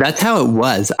 That's how it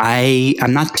was. I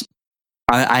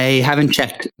haven't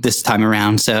checked this time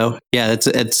around. So yeah,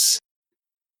 it's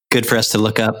good for us to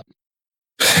look up.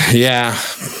 Yeah.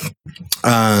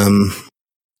 I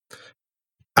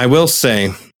will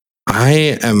say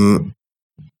I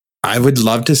would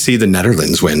love to see the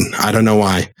Netherlands win. I don't know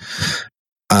why.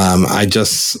 I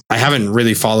haven't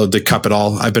really followed the cup at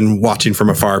all. I've been watching from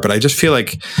afar, but I just feel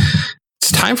like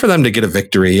it's time for them to get a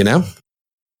victory,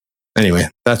 Anyway,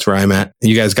 that's where I'm at.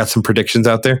 You guys got some predictions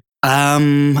out there?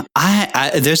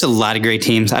 There's a lot of great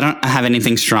teams. I don't have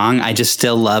anything strong. I just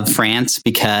still love France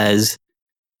because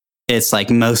it's like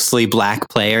mostly black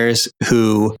players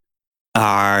who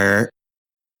are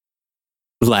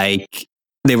like,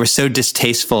 they were so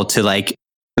distasteful to like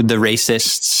the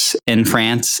racists in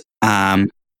France. And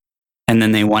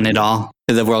then they won it all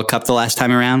for the World Cup the last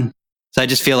time around. So I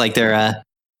just feel like they're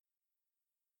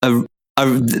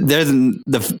they're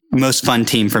the most fun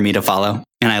team for me to follow,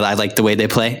 and I like the way they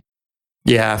play.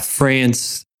 Yeah,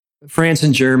 France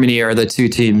and Germany are the 2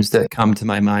 teams that come to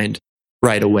my mind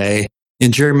right away.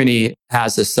 And Germany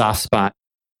has a soft spot,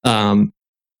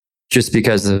 just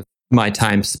because of my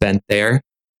time spent there.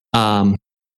 But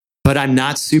I'm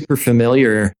not super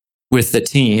familiar with the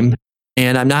team,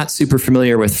 and I'm not super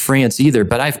familiar with France either.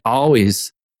 But I've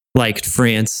always liked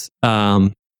France,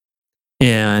 and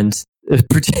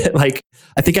like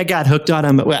I think I got hooked on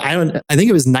them. I think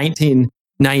it was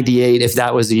 1998, if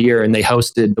that was a year, and they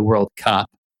hosted the World Cup.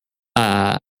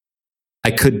 I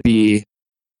could be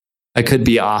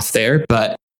off there,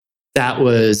 but that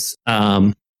was.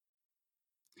 You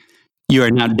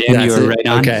are now, Dan. You are right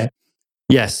on. Okay.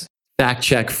 Yes. Fact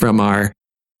check from our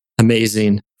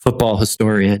amazing football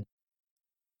historian,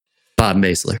 Bob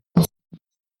Maisler.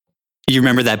 You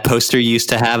remember that poster you used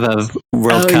to have of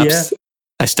World Cups? Yeah.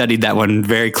 I studied that one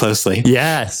very closely.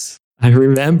 Yes, I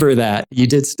remember that. You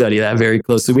did study that very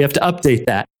closely. We have to update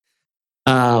that.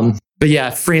 But yeah,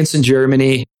 France and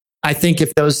Germany. I think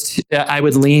if those, I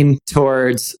would lean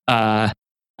towards, I'd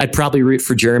probably root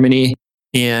for Germany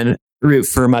and root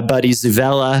for my buddy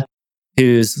Zuvela,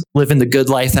 who's living the good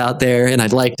life out there. And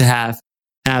I'd like to have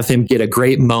him get a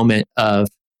great moment of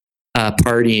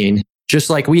partying, just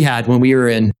like we had when we were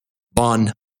in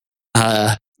Bonn.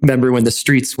 Remember when the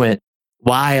streets went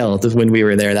wild when we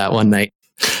were there that one night?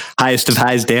 Highest of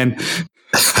highs, Dan.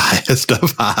 Highest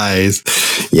of highs.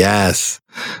 Yes.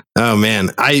 Oh man.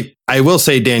 I will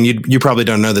say, Dan, you probably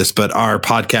don't know this, but our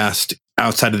podcast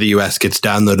outside of the US gets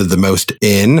downloaded the most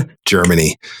in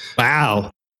Germany.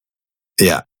 Wow.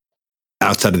 Yeah.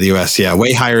 Outside of the US. Yeah.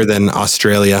 Way higher than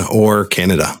Australia or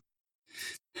Canada.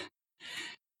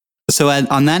 So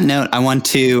on that note, I want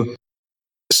to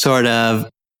sort of,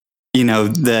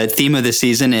 the theme of the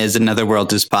season is Another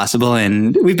World is Possible.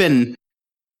 And we've been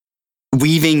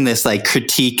weaving this like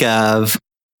critique of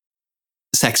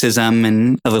sexism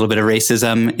and a little bit of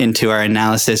racism into our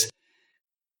analysis.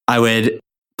 I would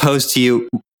pose to you,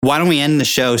 why don't we end the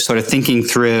show sort of thinking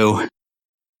through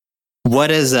what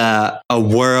does a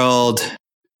world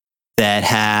that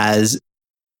has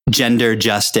gender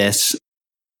justice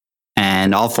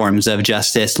and all forms of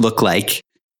justice look like?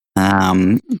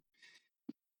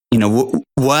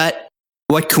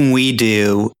 What can we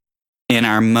do in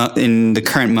the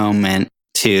current moment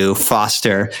to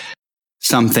foster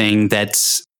something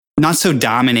that's not so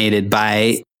dominated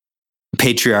by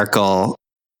patriarchal,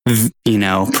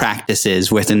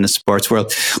 practices within the sports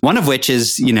world? One of which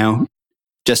is,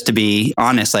 just to be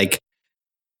honest, like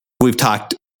we've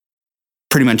talked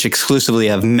pretty much exclusively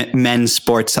of men's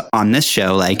sports on this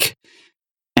show,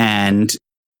 and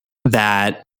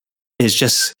that is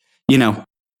just,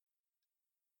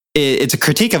 it's a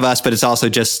critique of us, but it's also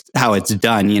just how it's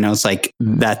done. It's like,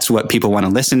 that's what people want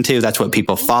to listen to. That's what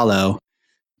people follow.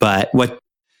 But what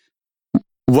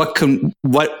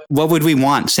would we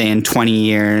want, say, in 20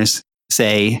 years?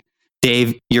 Say,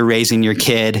 Dave, you're raising your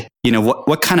kid.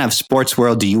 What kind of sports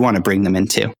world do you want to bring them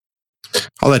into?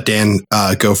 I'll let Dan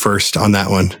go first on that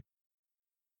one.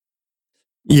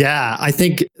 Yeah, I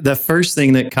think the first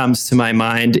thing that comes to my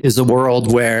mind is a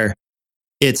world where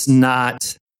it's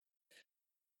not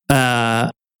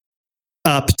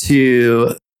up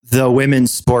to the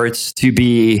women's sports to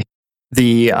be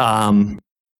the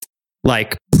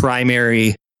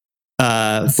primary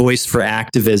voice for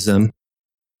activism.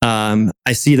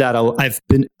 I see that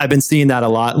I've been seeing that a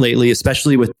lot lately,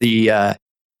 especially with the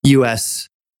U.S.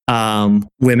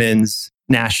 Women's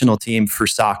national team for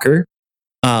soccer.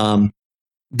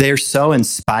 They're so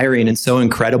inspiring and so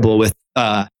incredible with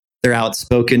their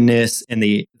outspokenness and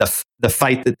the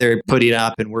fight that they're putting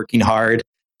up and working hard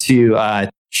to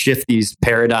shift these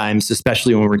paradigms,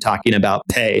 especially when we're talking about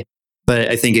pay. But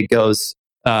I think it goes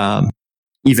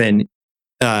even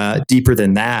deeper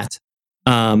than that.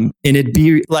 And it'd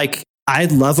be like,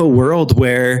 I'd love a world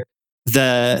where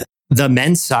the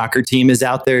men's soccer team is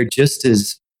out there just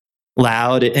as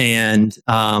loud and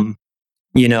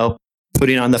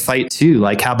putting on the fight too.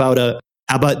 Like, how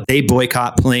about they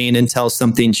boycott playing until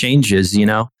something changes?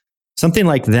 Something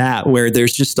like that, where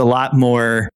there's just a lot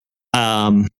more.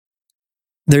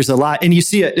 There's a lot, and you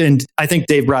see it. And I think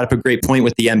Dave brought up a great point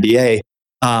with the NBA.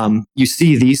 You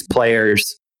see these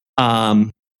players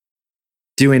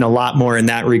doing a lot more in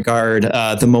that regard.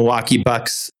 The Milwaukee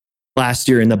Bucks last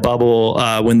year in the bubble,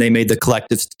 when they made the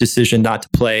collective decision not to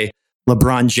play,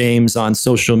 LeBron James on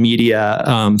social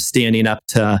media standing up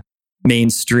to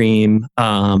mainstream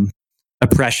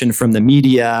oppression from the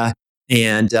media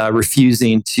and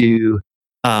refusing to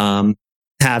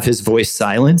have his voice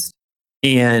silenced.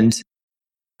 And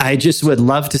I just would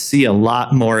love to see a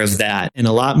lot more of that, and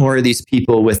a lot more of these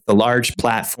people with the large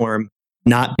platform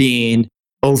not being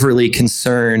overly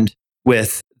concerned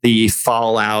with the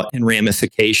fallout and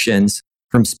ramifications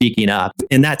from speaking up.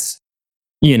 And that's,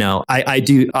 I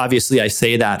do, obviously I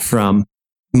say that from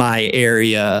my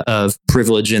area of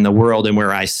privilege in the world and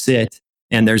where I sit.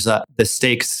 And there's the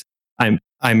stakes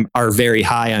are very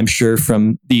high, I'm sure,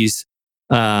 from these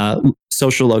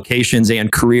social locations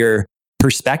and career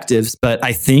perspectives. But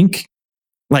I think,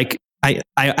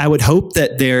 I would hope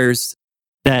that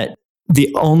that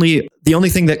the only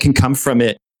thing that can come from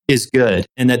it is good,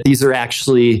 and that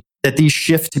these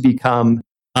shift to become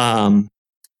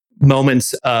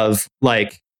moments of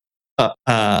that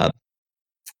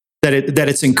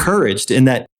it's encouraged, and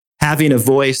that having a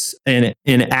voice and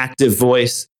an active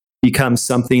voice becomes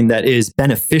something that is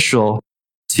beneficial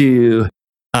to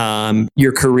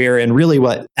your career and really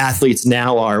what athletes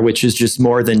now are, which is just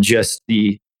more than just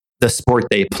the sport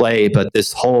they play, but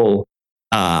this whole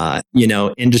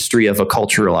industry of a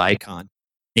cultural icon,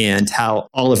 and how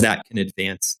all of that can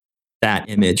advance that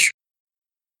image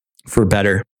for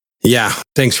better. Yeah.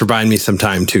 Thanks for buying me some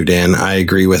time too, Dan. I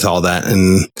agree with all that.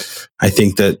 And I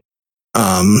think that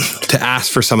to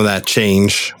ask for some of that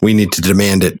change, we need to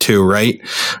demand it too, right?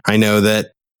 I know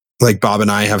that like Bob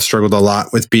and I have struggled a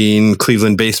lot with being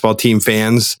Cleveland baseball team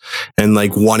fans and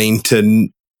like wanting to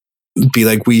be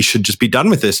like, we should just be done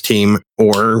with this team,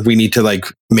 or we need to like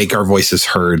make our voices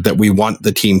heard, that we want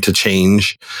the team to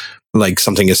change, like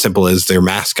something as simple as their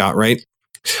mascot, right?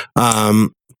 But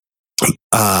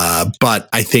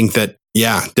I think that,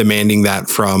 yeah, demanding that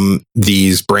from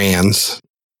these brands,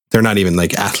 they're not even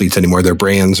like athletes anymore. They're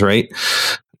brands, right?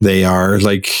 They are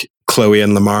like Chloe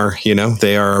and Lamar,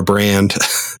 they are a brand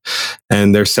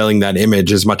and they're selling that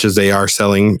image as much as they are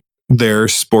selling their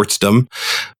sportsdom.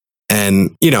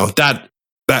 And,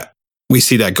 that we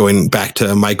see that going back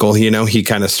to Michael, he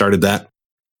kind of started that.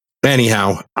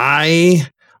 Anyhow, I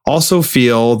also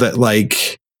feel that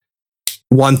like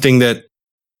one thing that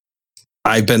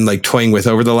I've been like toying with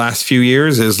over the last few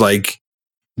years is like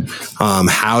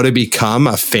how to become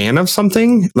a fan of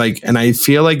something. Like, and I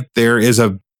feel like there's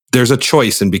a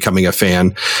choice in becoming a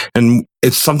fan, and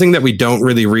it's something that we don't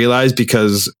really realize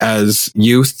because as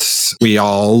youths, we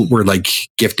all were like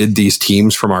gifted these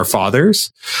teams from our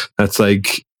fathers. That's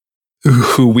like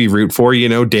who we root for.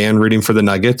 Dan rooting for the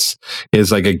Nuggets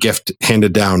is like a gift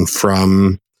handed down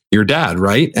from your dad,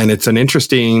 right? And it's an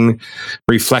interesting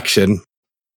reflection.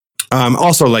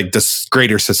 Also, like this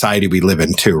greater society we live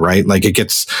in too, right? Like it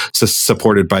gets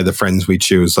supported by the friends we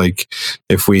choose. Like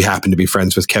if we happen to be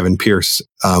friends with Kevin Pierce,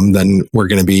 then we're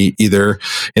going to be either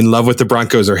in love with the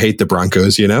Broncos or hate the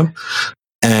Broncos,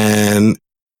 And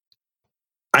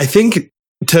I think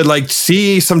to like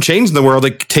see some change in the world,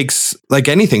 it takes like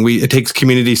anything. It takes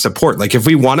community support. Like if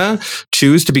we want to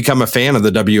choose to become a fan of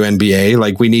the WNBA,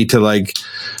 like we need to like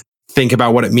think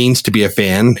about what it means to be a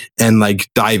fan and like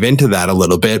dive into that a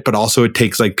little bit, but also it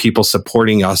takes like people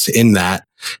supporting us in that.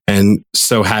 And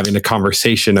so having a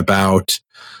conversation about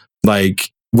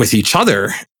like with each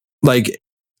other, like,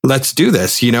 let's do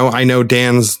this. I know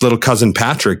Dan's little cousin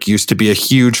Patrick used to be a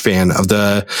huge fan of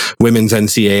the women's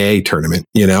NCAA tournament,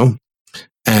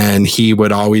 and he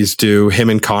would always him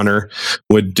and Connor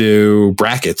would do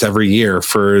brackets every year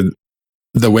for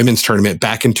the women's tournament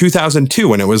back in 2002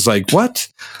 when it was like, what?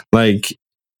 Like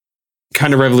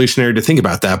kind of revolutionary to think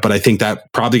about that. But I think that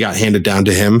probably got handed down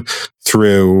to him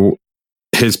through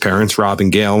his parents, Rob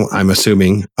and Gail, I'm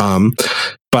assuming.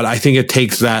 But I think it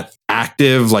takes that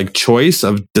active like choice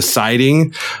of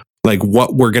deciding like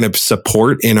what we're going to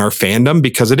support in our fandom,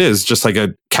 because it is just like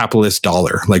a capitalist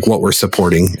dollar, like what we're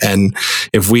supporting. And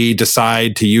if we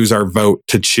decide to use our vote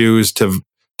to choose to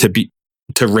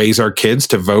raise our kids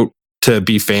to vote to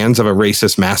be fans of a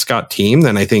racist mascot team,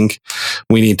 then I think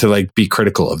we need to like be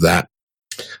critical of that.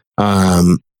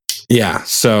 Yeah.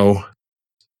 So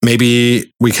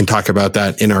maybe we can talk about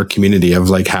that in our community of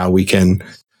like how we can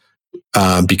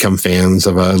become fans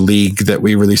of a league that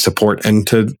we really support, and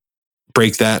to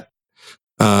break that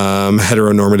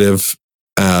heteronormative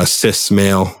cis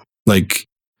male like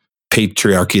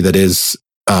patriarchy that is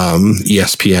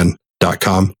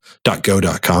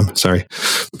ESPN.com.go.com. Sorry.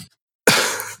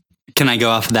 Can I go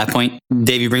off of that point?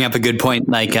 Dave, you bring up a good point.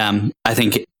 Like, I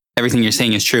think everything you're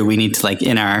saying is true. We need to like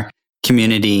in our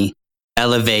community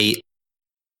elevate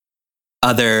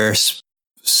other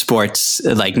sports,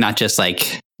 like not just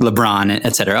like LeBron,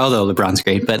 et cetera, although LeBron's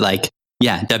great, but like,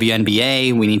 yeah,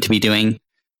 WNBA, we need to be doing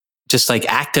just like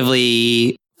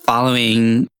actively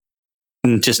following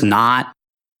just not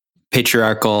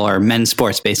patriarchal or men's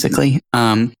sports, basically.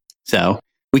 So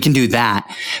we can do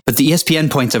that. But the ESPN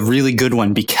point's a really good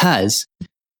one, because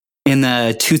in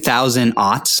the 2000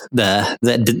 aughts,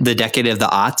 the decade of the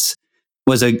aughts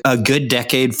was a good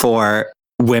decade for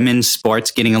women's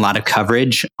sports getting a lot of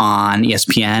coverage on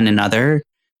ESPN and other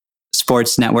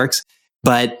sports networks.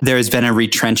 But there's been a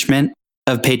retrenchment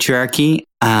of patriarchy,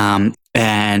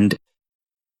 and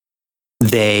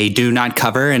they do not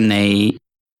cover, and they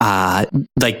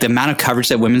like the amount of coverage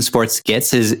that women's sports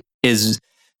gets is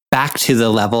back to the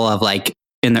level of like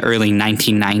in the early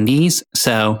 1990s.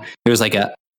 So there was like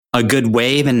a good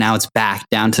wave, and now it's back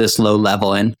down to this low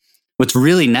level. And what's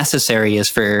really necessary is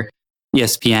for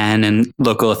ESPN and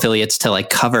local affiliates to like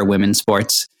cover women's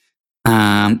sports.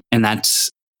 And that's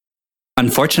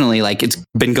unfortunately like it's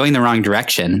been going the wrong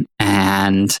direction.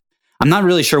 And I'm not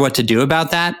really sure what to do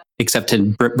about that. except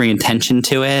to bring attention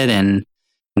to it and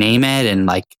name it. And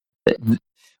like,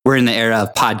 we're in the era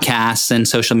of podcasts and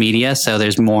social media, so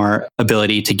there's more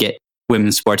ability to get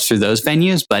women's sports through those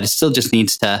venues, but it still just we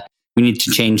need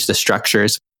to change the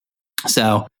structures.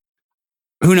 So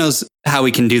who knows how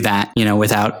we can do that,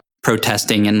 without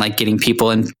protesting and like getting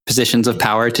people in positions of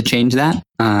power to change that.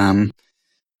 But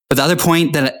the other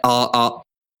point that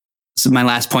so my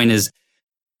last point is,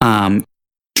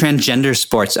 transgender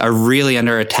sports are really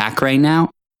under attack right now.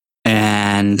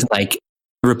 And like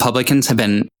Republicans have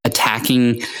been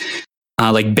attacking,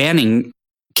 like banning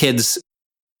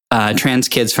trans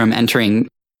kids from entering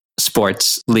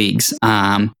sports leagues.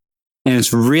 And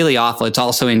it's really awful. It's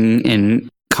also in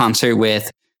concert with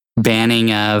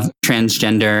banning of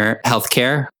transgender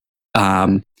healthcare.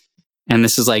 And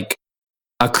this is like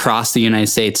across the United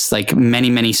States, like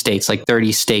many states, like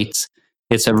 30 states.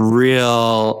 It's a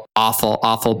real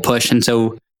awful push. And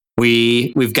so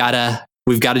we've got to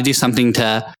do something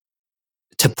to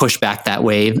push back that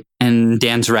wave. And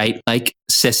Dan's right. Like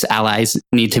cis allies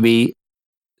need to be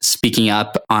speaking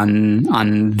up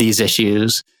on these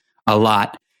issues a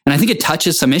lot. And I think it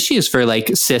touches some issues for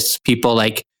like cis people,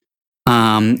 like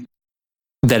that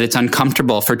it's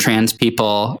uncomfortable for trans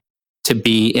people to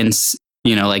be in,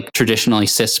 like traditionally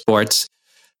cis sports.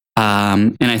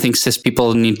 And I think cis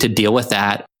people need to deal with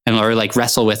that or like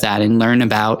wrestle with that and learn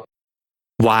about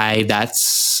why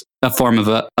that's a form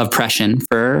of oppression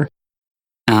for.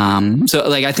 So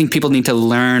like, I think people need to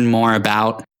learn more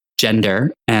about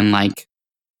gender and like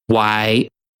why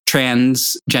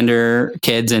transgender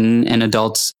kids and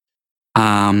adults,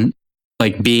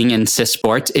 like being in cis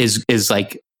sports is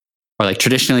like, or like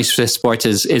traditionally cis sports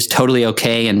is totally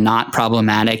okay and not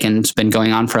problematic. And it's been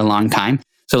going on for a long time.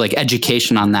 So like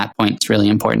education on that point is really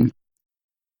important.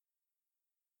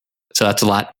 So that's a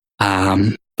lot.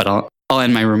 But I'll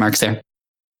end my remarks there.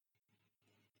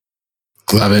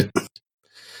 Love it.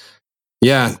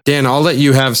 Yeah, Dan, I'll let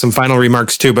you have some final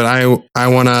remarks too, but I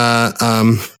want to,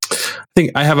 I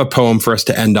think I have a poem for us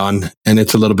to end on, and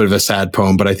it's a little bit of a sad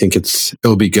poem, but I think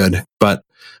it'll be good. But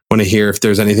want to hear if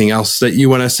there's anything else that you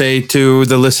want to say to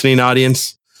the listening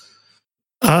audience.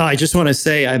 I just want to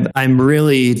say I'm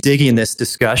really digging this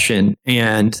discussion,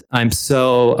 and I'm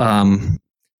so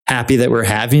happy that we're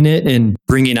having it and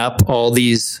bringing up all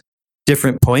these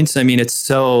different points. I mean, it's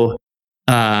so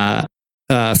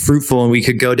fruitful, and we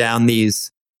could go down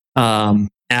these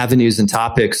avenues and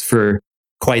topics for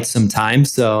quite some time.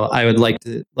 So I would like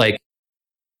to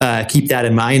keep that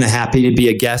in mind. I'm happy to be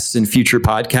a guest in future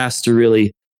podcasts to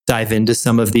really dive into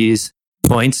some of these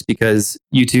points, because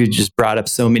you two just brought up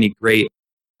so many great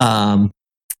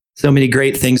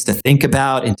things to think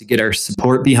about and to get our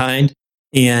support behind.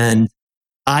 And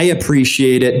I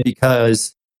appreciate it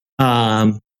because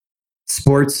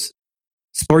sports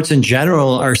in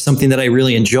general are something that I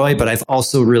really enjoy, but I've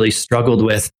also really struggled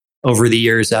with over the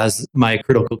years as my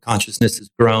critical consciousness has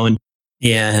grown.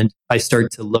 And I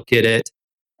start to look at it,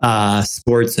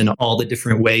 sports in all the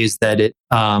different ways that it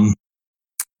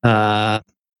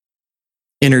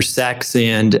intersects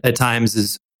and at times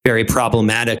is very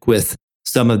problematic with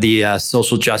some of the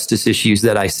social justice issues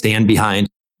that I stand behind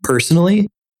personally.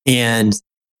 And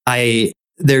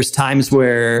there's times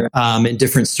where in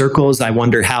different circles, I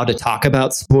wonder how to talk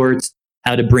about sports,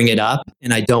 how to bring it up.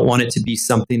 And I don't want it to be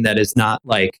something that is not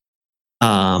like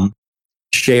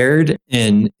shared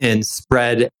and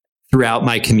spread throughout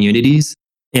my communities.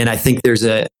 And I think there's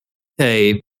a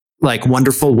like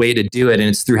wonderful way to do it. And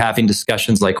it's through having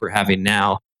discussions like we're having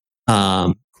now,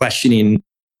 questioning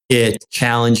it,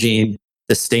 challenging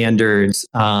the standards,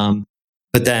 but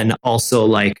then also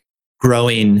like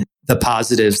growing the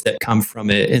positives that come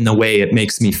from it in the way it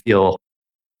makes me feel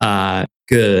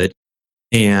good.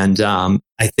 And I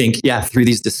think, through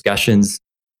these discussions,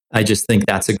 I just think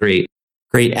that's a great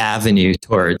avenue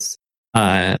towards,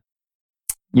 bringing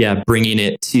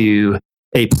it to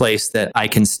a place that I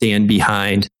can stand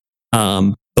behind,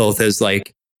 both as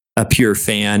like a pure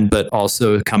fan, but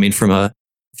also coming from a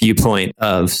viewpoint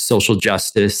of social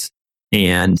justice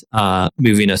and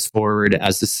moving us forward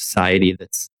as a society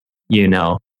that's,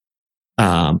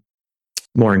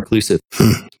 more inclusive.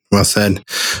 Well said.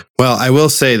 Well, I will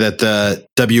say that the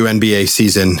WNBA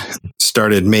season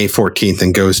started May 14th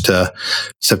and goes to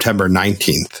September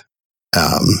 19th.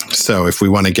 So if we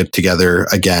want to get together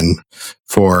again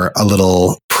for a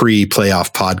little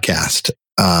pre-playoff podcast,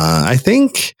 I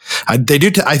think they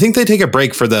do. I think they take a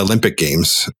break for the Olympic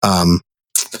Games,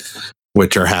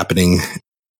 which are happening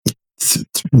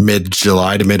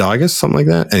mid-July to mid-August, something like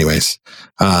that. Anyways,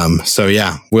 so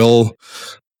yeah, we'll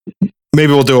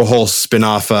do a whole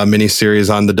spin-off mini series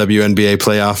on the WNBA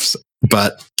playoffs.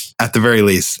 But at the very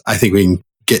least, I think we can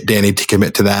get Danny to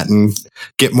commit to that and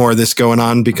get more of this going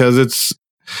on, because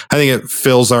I think it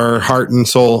fills our heart and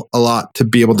soul a lot to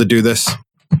be able to do this.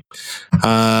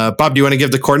 Bob, do you want to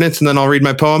give the coordinates and then I'll read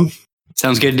my poem?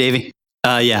 Sounds good, Davey.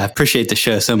 Yeah, appreciate the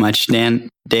show so much, Dan,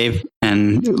 Dave,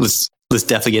 and let's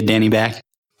definitely get Danny back.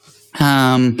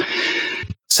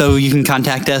 So you can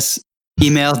contact us,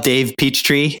 email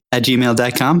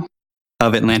davepeachtree@gmail.com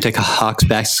of Atlantic Hawks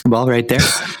basketball right there.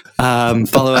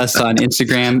 Follow us on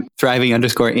Instagram,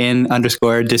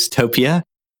 thriving_in_dystopia.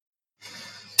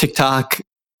 TikTok,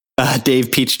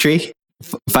 Dave Peachtree.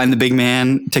 Find the big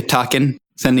man TikToking,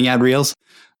 sending out reels.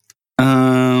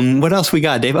 What else we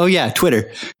got, Dave? Oh yeah,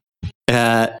 Twitter.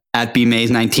 At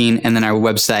bmaze19, and then our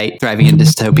website,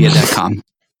 thrivingindystopia.com.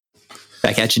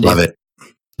 Back at you, Dave. Love it.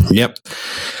 Yep.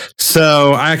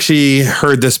 So I actually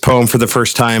heard this poem for the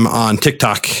first time on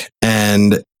TikTok,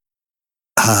 and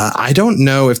I don't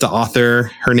know if the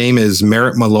author, her name is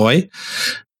Merritt Malloy,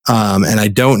 and I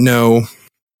don't know,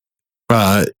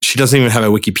 she doesn't even have a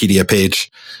Wikipedia page,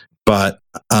 but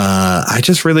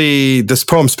this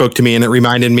poem spoke to me, and it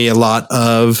reminded me a lot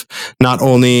of not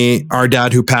only our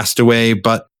dad who passed away,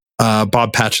 but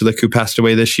Bob Patchlick, who passed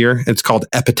away this year. It's called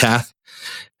Epitaph.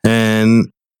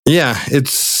 And yeah,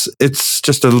 it's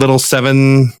just a little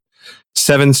seven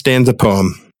stanza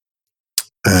poem.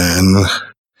 And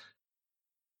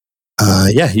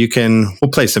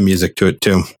we'll play some music to it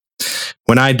too.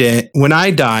 When I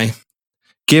die,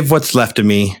 give what's left of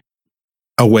me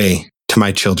away to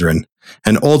my children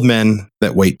and old men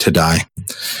that wait to die.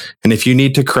 And if you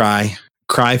need to cry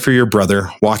for your brother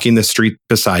walking the street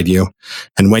beside you.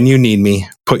 And when you need me,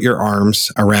 put your arms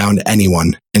around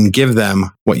anyone and give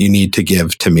them what you need to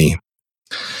give to me.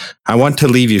 I want to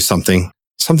leave you something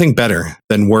better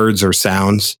than words or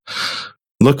sounds.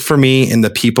 Look for me in the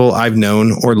people I've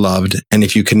known or loved. And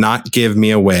if you cannot give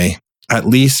me away, at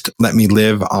least let me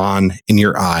live on in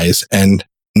your eyes and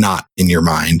not in your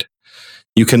mind.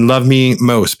 You can love me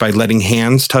most by letting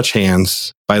hands touch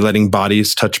hands, by letting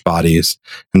bodies touch bodies,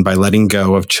 and by letting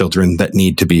go of children that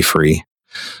need to be free.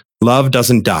 Love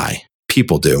doesn't die.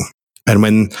 People do. And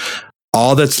when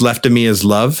all that's left of me is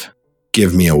love,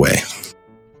 give me away.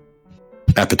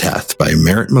 Epitaph by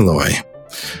Merritt Malloy.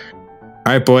 All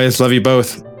right, boys. Love you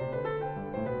both.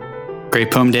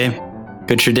 Great poem, Dave.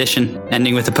 Good tradition.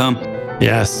 Ending with a poem.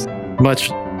 Yes.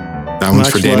 Much That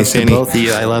one's for Danny love to Sandy. both of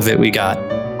you. I love it. We got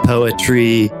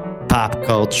poetry, pop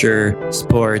culture,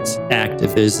 sports,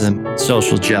 activism,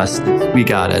 social justice. We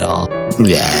got it all.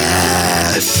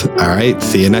 Yes. All right.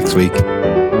 See you next week.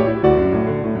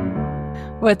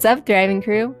 What's up, Thriving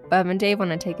Crew? Bob and Dave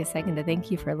want to take a second to thank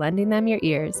you for lending them your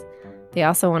ears. They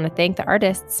also want to thank the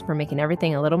artists for making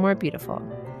everything a little more beautiful.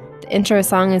 The intro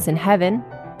song is In Heaven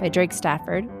by Drake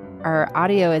Stafford. Our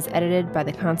audio is edited by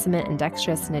the consummate and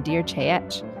dexterous Nadir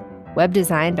Chayech. Web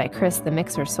design by Chris the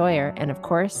Mixer Sawyer. And of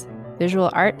course, visual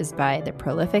art is by the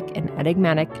prolific and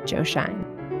enigmatic Joe Shine.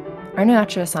 Our new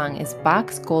outro song is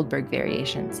Bach's Goldberg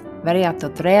Variations, Variato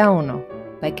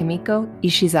 3-1 by Kimiko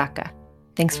Ishizaka.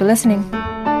 Thanks for listening.